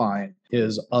mollifying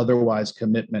his otherwise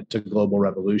commitment to global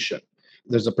revolution.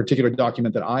 There's a particular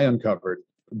document that I uncovered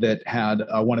that had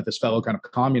one of his fellow kind of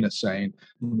communists saying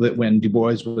that when Du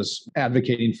Bois was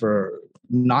advocating for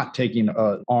not taking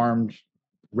an armed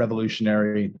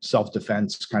revolutionary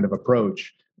self-defense kind of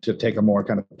approach, to take a more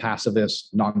kind of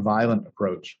pacifist, nonviolent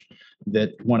approach,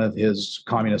 that one of his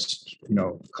communist,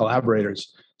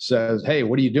 collaborators says, "Hey,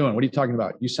 what are you doing? What are you talking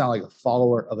about? You sound like a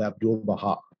follower of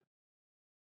Abdu'l-Baha."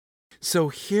 So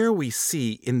here we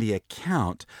see in the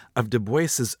account of Du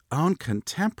Bois's own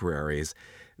contemporaries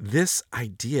this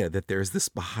idea that there's this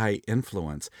Baha'i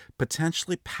influence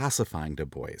potentially pacifying Du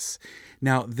Bois.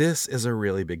 Now, this is a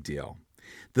really big deal.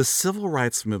 The civil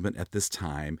rights movement at this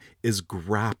time is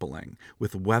grappling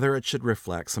with whether it should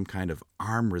reflect some kind of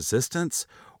armed resistance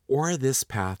or this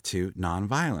path to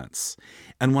nonviolence.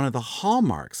 And one of the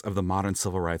hallmarks of the modern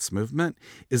civil rights movement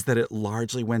is that it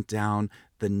largely went down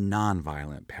the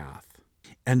nonviolent path.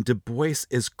 And Du Bois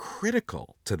is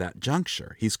critical to that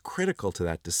juncture. He's critical to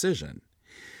that decision.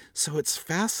 So it's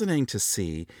fascinating to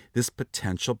see this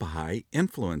potential Baha'i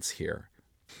influence here.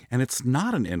 And it's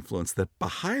not an influence that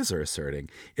Baha'is are asserting.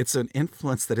 It's an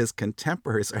influence that his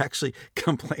contemporaries are actually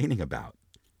complaining about.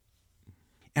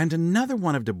 And another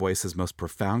one of Du Bois's most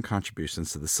profound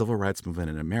contributions to the civil rights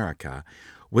movement in America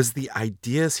was the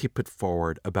ideas he put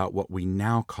forward about what we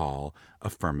now call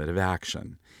affirmative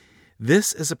action.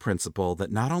 This is a principle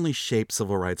that not only shaped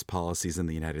civil rights policies in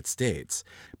the United States,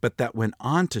 but that went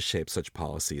on to shape such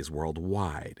policies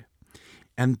worldwide.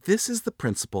 And this is the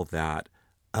principle that,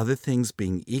 other things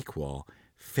being equal,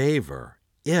 favor,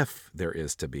 if there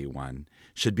is to be one,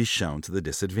 should be shown to the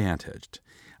disadvantaged.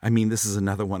 I mean, this is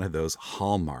another one of those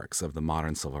hallmarks of the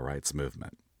modern civil rights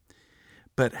movement.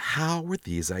 But how were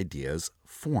these ideas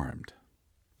formed?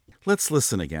 Let's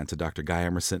listen again to Dr. Guy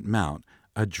Emerson Mount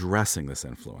addressing this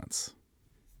influence.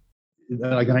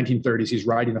 Like the 1930s, he's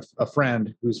writing a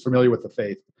friend who's familiar with the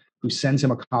faith, who sends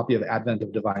him a copy of Advent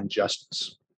of Divine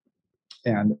Justice.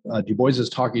 And Du Bois is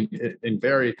talking in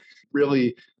very,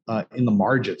 really in the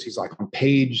margins. He's like on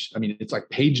page, I mean, it's like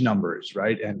page numbers,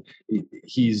 right? And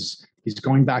he's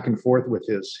going back and forth with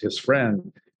his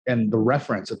friend, and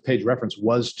the page reference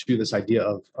was to this idea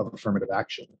of affirmative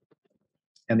action.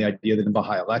 And the idea that in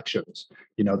Baha'i elections,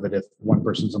 that if one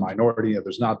person's a minority,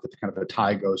 there's not, that kind of a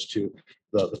tie goes to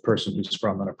the person who's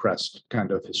from an oppressed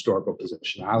kind of historical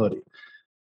positionality.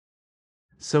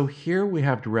 So here we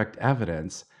have direct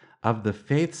evidence of the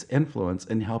faith's influence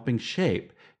in helping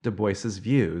shape Du Bois's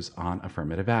views on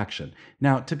affirmative action.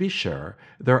 Now, to be sure,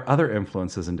 there are other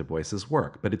influences in Du Bois's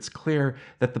work, but it's clear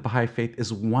that the Baha'i faith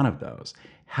is one of those,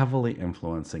 heavily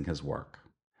influencing his work.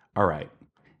 All right,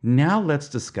 now let's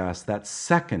discuss that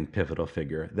second pivotal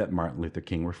figure that Martin Luther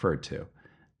King referred to,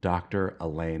 Dr.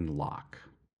 Alain Locke.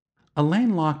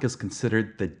 Alain Locke is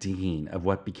considered the dean of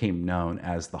what became known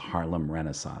as the Harlem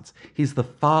Renaissance. He's the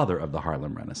father of the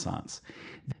Harlem Renaissance.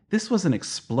 This was an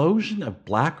explosion of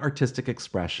Black artistic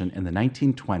expression in the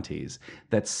 1920s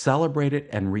that celebrated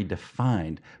and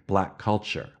redefined Black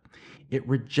culture. It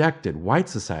rejected white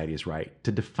society's right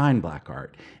to define Black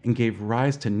art and gave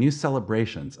rise to new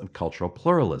celebrations of cultural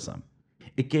pluralism.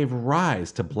 It gave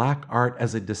rise to Black art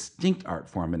as a distinct art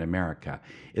form in America.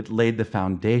 It laid the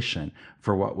foundation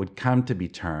for what would come to be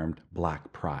termed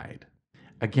Black Pride.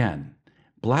 Again,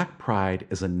 Black Pride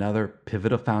is another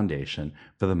pivotal foundation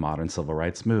for the modern civil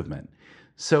rights movement.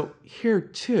 So here,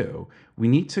 too, we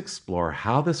need to explore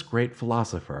how this great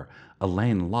philosopher,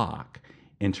 Alain Locke,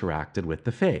 interacted with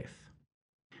the faith.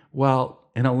 Well,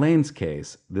 in Alain's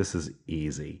case, this is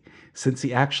easy, since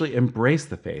he actually embraced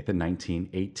the faith in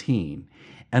 1918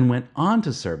 and went on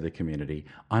to serve the community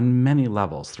on many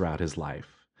levels throughout his life.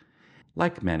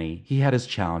 Like many, he had his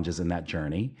challenges in that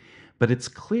journey, but it's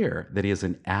clear that he is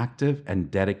an active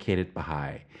and dedicated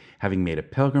Baha'i, having made a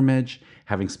pilgrimage,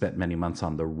 having spent many months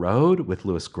on the road with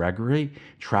Louis Gregory,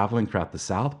 traveling throughout the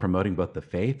South, promoting both the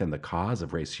faith and the cause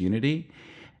of race unity,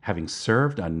 having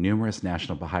served on numerous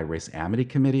National Baha'i Race Amity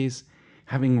committees,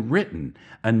 having written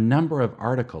a number of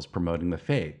articles promoting the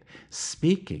faith,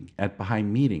 speaking at Baha'i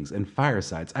meetings and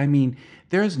firesides. I mean,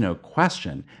 there is no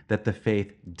question that the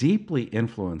faith deeply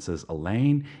influences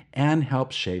Alain and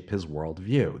helps shape his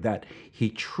worldview, that he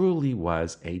truly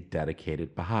was a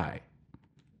dedicated Baha'i.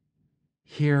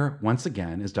 Here, once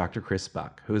again, is Dr. Chris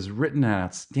Buck, who has written an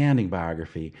outstanding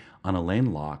biography on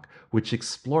Alain Locke, which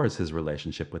explores his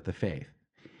relationship with the faith.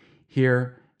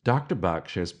 Here, Dr. Buck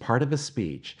shares part of a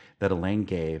speech that Alain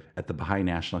gave at the Baha'i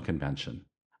National Convention.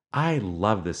 I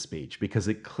love this speech because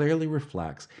it clearly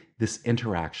reflects this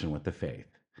interaction with the faith.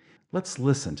 Let's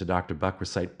listen to Dr. Buck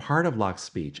recite part of Locke's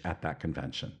speech at that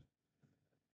convention.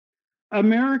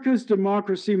 America's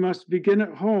democracy must begin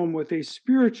at home with a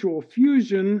spiritual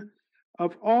fusion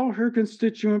of all her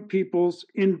constituent peoples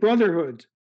in brotherhood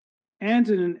and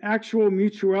in an actual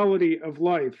mutuality of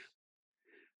life.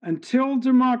 Until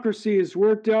democracy is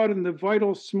worked out in the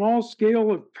vital small scale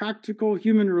of practical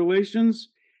human relations,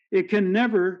 it can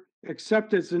never,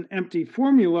 except as an empty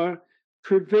formula,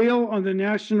 prevail on the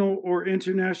national or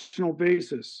international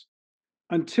basis.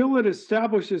 Until it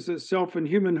establishes itself in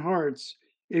human hearts,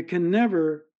 it can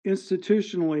never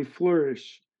institutionally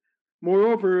flourish.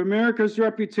 Moreover, America's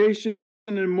reputation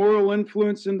and moral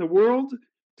influence in the world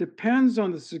depends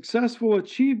on the successful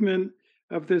achievement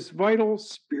of this vital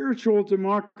spiritual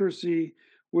democracy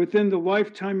within the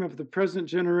lifetime of the present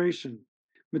generation.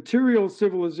 Material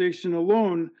civilization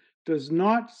alone does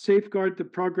not safeguard the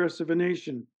progress of a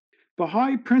nation.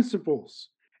 Baha'i principles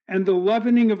and the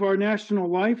leavening of our national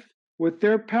life with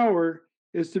their power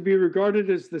is to be regarded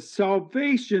as the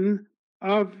salvation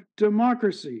of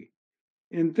democracy.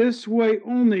 In this way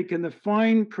only can the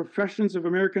fine professions of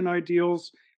American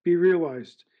ideals be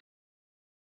realized.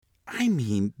 I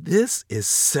mean, this is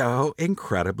so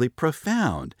incredibly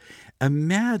profound.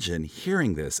 Imagine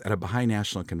hearing this at a Baha'i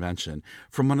National Convention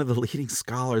from one of the leading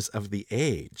scholars of the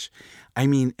age. I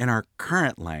mean, in our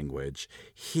current language,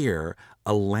 here,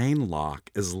 Alain Locke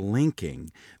is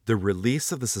linking the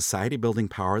release of the society-building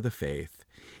power of the faith,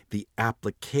 the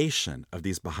application of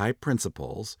these Baha'i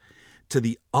principles, to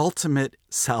the ultimate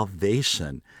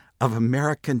salvation of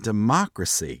American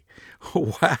democracy.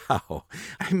 Wow.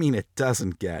 I mean, it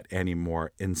doesn't get any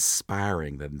more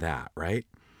inspiring than that, right?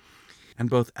 And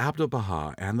both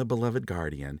Abdu'l-Baha and the beloved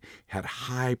guardian had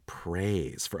high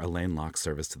praise for Alain Locke's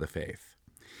service to the faith.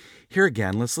 Here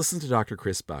again, let's listen to Dr.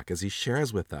 Chris Buck as he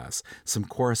shares with us some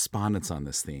correspondence on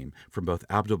this theme from both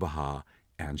Abdu'l-Baha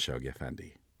and Shoghi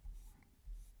Effendi.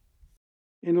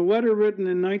 In a letter written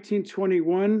in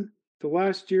 1921, the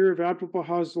last year of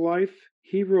Abdu'l-Baha's life,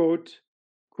 he wrote,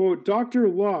 quote, Dr.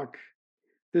 Locke,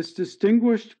 this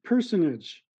distinguished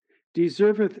personage,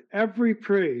 deserveth every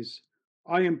praise,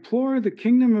 I implore the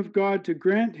kingdom of God to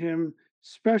grant him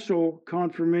special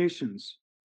confirmations.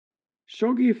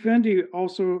 Shoghi Effendi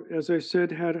also, as I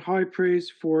said, had high praise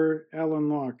for Alan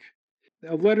Locke.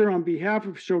 A letter on behalf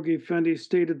of Shoghi Effendi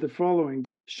stated the following: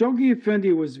 Shoghi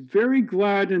Effendi was very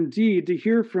glad indeed to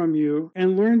hear from you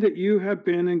and learn that you have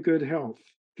been in good health.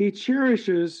 He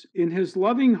cherishes in his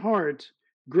loving heart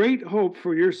great hope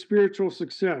for your spiritual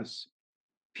success.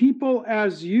 People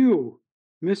as you,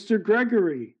 Mr.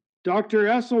 Gregory, Dr.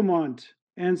 Esselmont,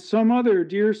 and some other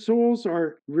dear souls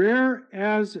are rare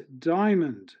as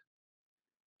diamond.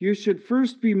 You should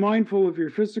first be mindful of your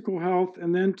physical health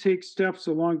and then take steps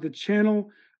along the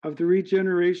channel of the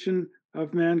regeneration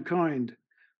of mankind.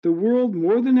 The world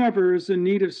more than ever is in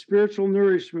need of spiritual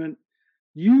nourishment.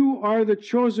 You are the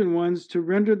chosen ones to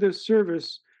render this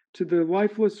service to the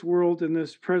lifeless world in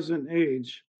this present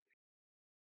age.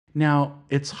 Now,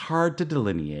 it's hard to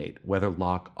delineate whether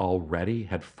Locke already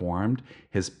had formed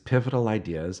his pivotal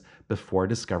ideas before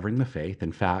discovering the faith.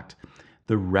 In fact,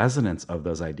 the resonance of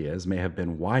those ideas may have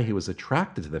been why he was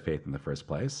attracted to the faith in the first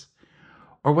place,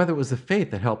 or whether it was the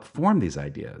faith that helped form these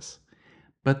ideas.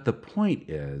 But the point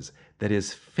is that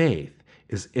his faith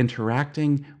is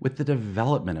interacting with the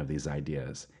development of these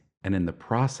ideas, and in the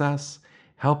process,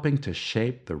 helping to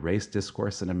shape the race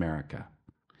discourse in America.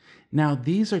 Now,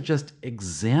 these are just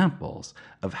examples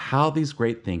of how these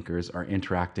great thinkers are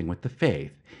interacting with the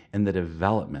faith in the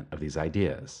development of these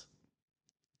ideas.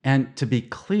 And to be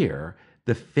clear,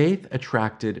 the faith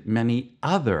attracted many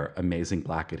other amazing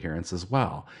Black adherents as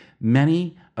well,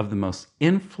 many of the most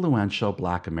influential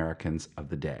Black Americans of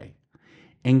the day,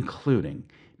 including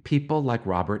people like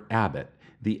Robert Abbott,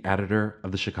 the editor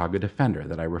of the Chicago Defender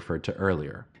that I referred to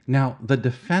earlier. Now, the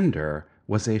Defender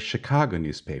was a Chicago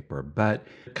newspaper, but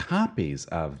copies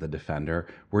of the Defender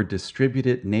were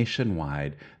distributed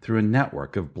nationwide through a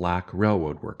network of Black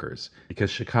railroad workers because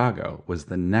Chicago was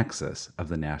the nexus of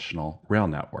the national rail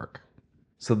network.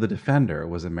 So the Defender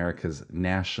was America's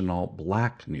national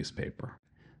Black newspaper.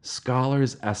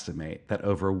 Scholars estimate that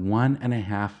over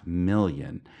 1.5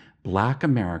 million Black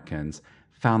Americans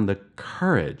found the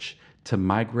courage to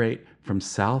migrate from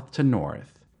south to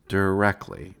north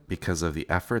directly because of the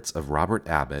efforts of Robert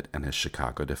Abbott and his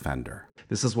Chicago Defender.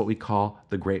 This is what we call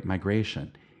the Great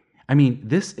Migration. I mean,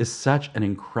 this is such an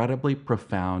incredibly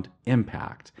profound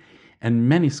impact, and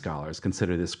many scholars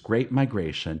consider this Great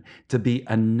Migration to be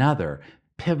another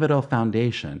pivotal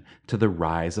foundation to the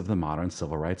rise of the modern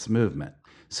civil rights movement.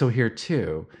 So here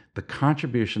too, the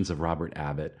contributions of Robert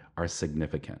Abbott are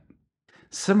significant.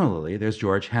 Similarly, there's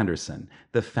George Henderson,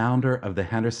 the founder of the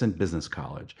Henderson Business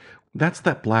College. That's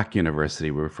that Black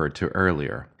university we referred to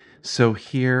earlier. So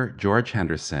here, George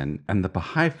Henderson and the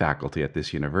Baha'i faculty at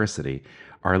this university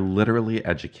are literally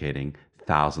educating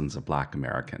thousands of Black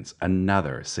Americans,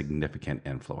 another significant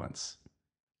influence.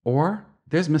 Or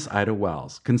there's Miss Ida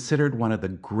Wells, considered one of the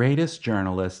greatest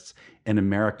journalists in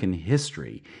American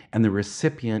history and the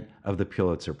recipient of the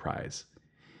Pulitzer Prize.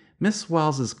 Miss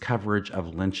Wells's coverage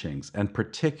of lynchings, and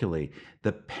particularly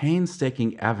the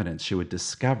painstaking evidence she would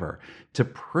discover to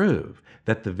prove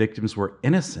that the victims were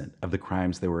innocent of the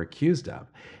crimes they were accused of,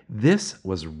 this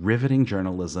was riveting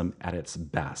journalism at its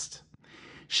best.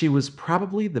 She was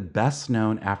probably the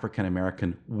best-known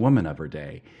African-American woman of her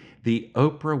day, the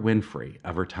Oprah Winfrey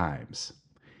of her times.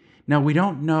 Now, we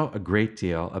don't know a great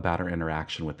deal about her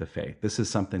interaction with the faith. This is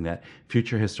something that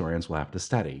future historians will have to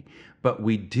study. But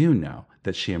we do know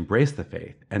that she embraced the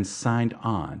faith and signed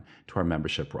on to our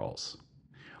membership rolls.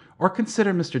 Or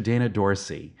consider Mr. Dana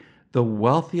Dorsey, the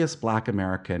wealthiest Black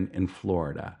American in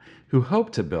Florida, who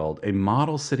hoped to build a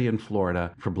model city in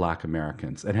Florida for Black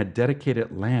Americans and had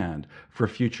dedicated land for a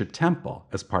future temple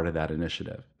as part of that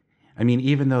initiative. I mean,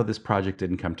 even though this project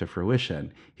didn't come to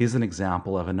fruition, he's an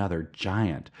example of another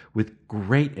giant with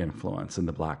great influence in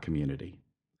the Black community.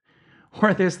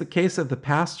 Or there's the case of the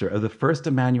pastor of the First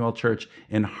Emmanuel Church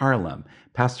in Harlem,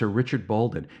 Pastor Richard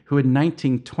Bolden, who in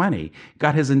 1920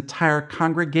 got his entire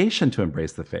congregation to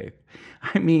embrace the faith.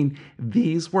 I mean,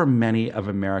 these were many of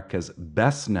America's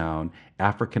best-known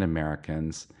African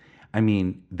Americans. I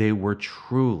mean, they were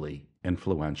truly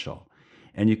influential.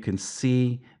 And you can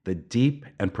see the deep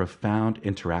and profound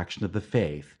interaction of the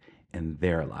faith in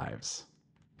their lives.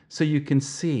 So you can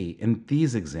see in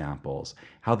these examples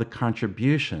how the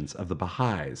contributions of the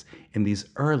Baha'is in these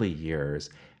early years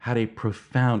had a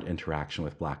profound interaction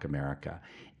with Black America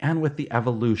and with the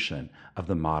evolution of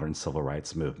the modern civil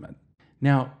rights movement.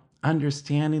 Now,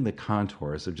 understanding the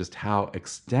contours of just how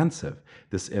extensive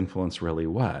this influence really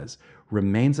was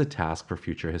remains a task for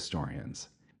future historians.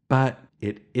 But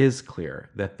it is clear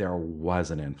that there was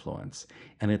an influence,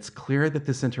 and it's clear that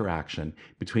this interaction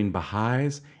between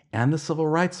Baha'is and the civil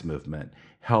rights movement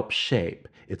helped shape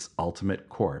its ultimate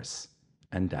course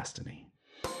and destiny.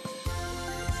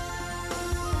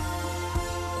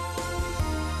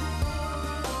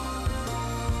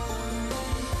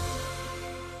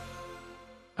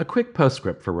 A quick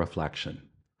postscript for reflection.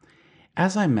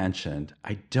 As I mentioned,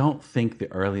 I don't think the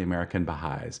early American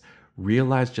Baha'is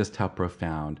realized just how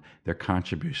profound their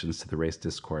contributions to the race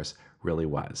discourse really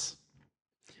was.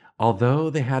 Although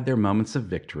they had their moments of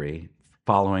victory,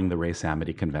 following the race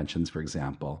amity conventions, for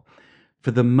example,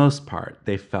 for the most part,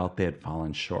 they felt they had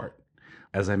fallen short.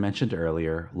 As I mentioned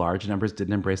earlier, large numbers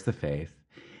didn't embrace the faith.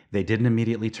 They didn't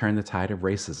immediately turn the tide of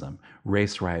racism.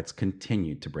 Race riots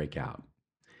continued to break out.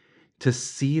 To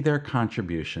see their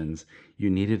contributions, you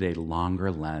needed a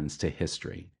longer lens to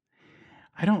history.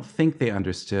 I don't think they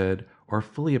understood or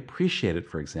fully appreciated,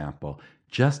 for example,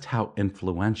 just how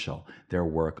influential their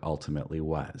work ultimately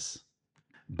was.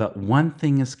 But one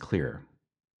thing is clear.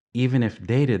 Even if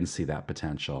they didn't see that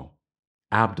potential,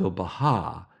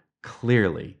 Abdu'l-Baha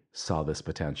clearly saw this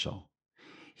potential.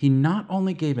 He not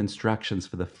only gave instructions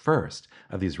for the first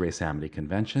of these race amity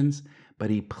conventions, but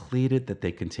he pleaded that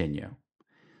they continue.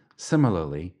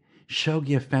 Similarly,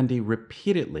 Shoghi Effendi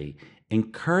repeatedly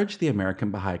encouraged the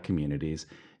American Baha'i communities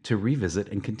to revisit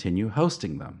and continue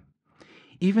hosting them.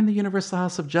 Even the Universal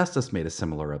House of Justice made a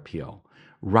similar appeal,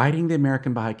 writing the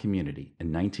American Baha'i community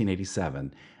in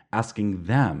 1987, asking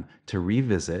them to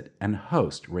revisit and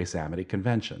host race amity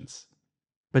conventions.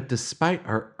 But despite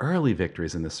our early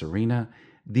victories in this arena,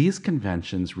 these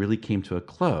conventions really came to a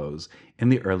close in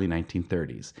the early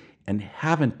 1930s and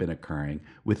haven't been occurring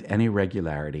with any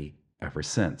regularity ever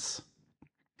since.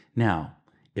 Now,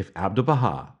 if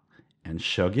Abdu'l-Baha and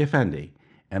Shoghi Effendi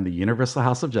and the Universal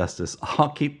House of Justice all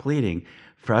keep pleading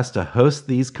for us to host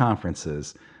these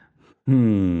conferences,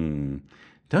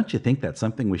 don't you think that's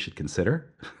something we should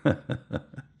consider?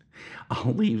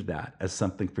 I'll leave that as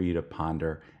something for you to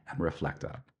ponder and reflect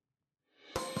on.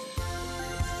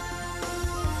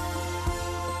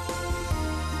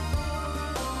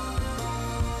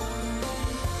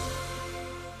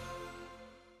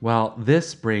 Well,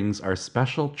 this brings our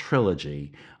special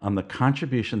trilogy on the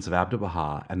contributions of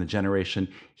Abdu'l-Baha and the generation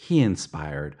he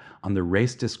inspired on the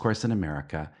race discourse in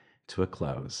America to a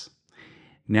close.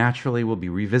 Naturally, we'll be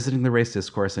revisiting the race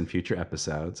discourse in future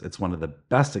episodes. It's one of the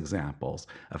best examples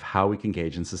of how we can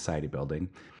engage in society building,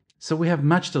 so we have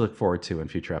much to look forward to in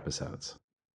future episodes.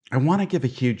 I want to give a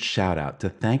huge shout out to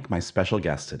thank my special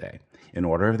guests today. In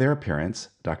order of their appearance,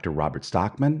 Dr. Robert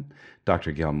Stockman,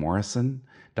 Dr. Gayle Morrison,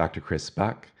 Dr. Chris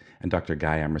Buck, and Dr.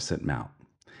 Emerson Mount.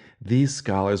 These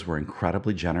scholars were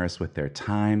incredibly generous with their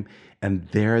time, and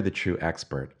they're the true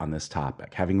expert on this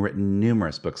topic, having written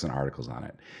numerous books and articles on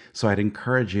it. So I'd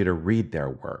encourage you to read their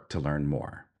work to learn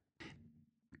more.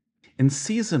 In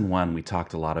season 1, we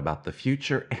talked a lot about the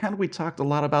future, and we talked a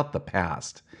lot about the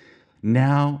past.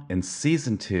 Now, in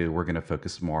season 2, we're going to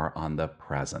focus more on the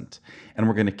present. And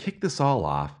we're going to kick this all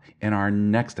off in our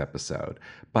next episode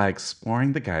by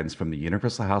exploring the guidance from the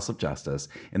Universal House of Justice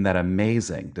in that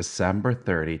amazing December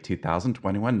 30,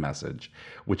 2021 message,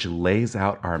 which lays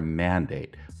out our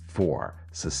mandate for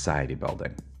society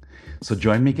building. So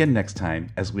join me again next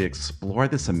time as we explore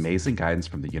this amazing guidance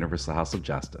from the Universal House of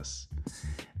Justice.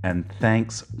 And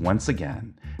thanks once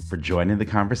again for joining the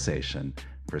conversation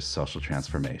for social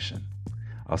transformation.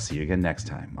 I'll see you again next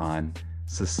time on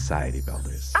Society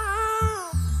Builders.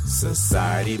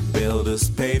 Society builders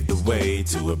paved the way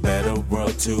to a better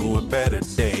world, to a better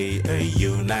day. A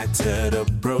united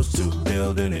approach to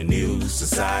building a new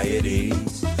society.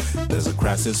 There's a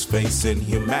crisis facing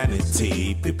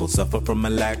humanity. People suffer from a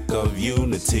lack of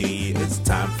unity. It's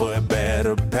time for a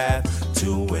better path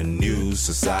to a new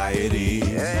society.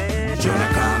 Join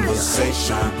a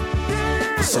conversation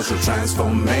for social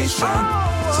transformation.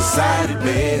 Society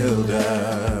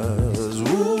builders.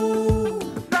 Woo.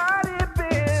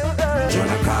 Join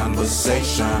a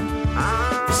conversation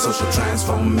for social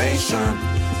transformation.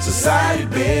 Society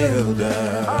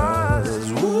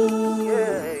builders. Woo.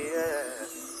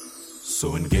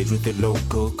 So engage with your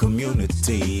local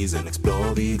communities and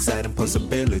explore the exciting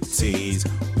possibilities.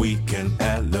 We can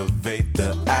elevate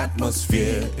the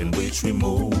atmosphere in which we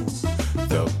move.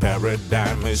 The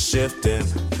paradigm is shifting.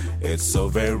 It's so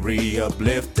very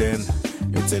uplifting.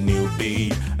 It's a new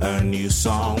beat, a new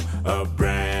song, a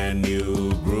brand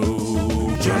new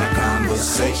groove. Join a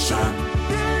conversation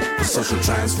for social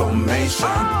transformation.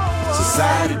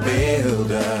 Society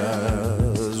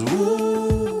builders.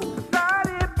 Woo.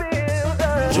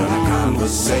 Join a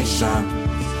conversation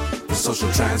for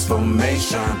social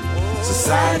transformation,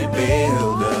 society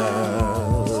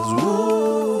builders.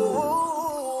 Woo.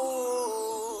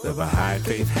 The Baha'i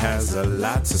faith has a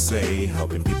lot to say,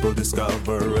 helping people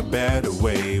discover a better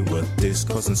way with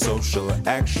discourse and social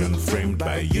action framed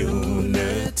by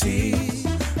unity.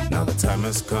 Now the time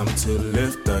has come to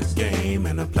lift the game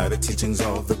and apply the teachings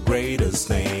of the greatest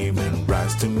name and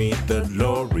rise to meet the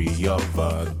glory of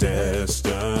our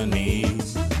destiny.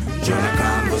 Join a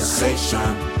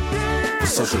conversation for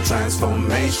social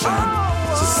transformation,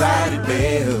 society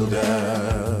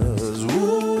builders.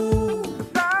 Woo.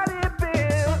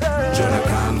 Join a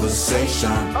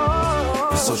conversation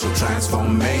for social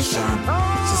transformation,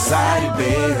 society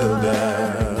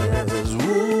builders.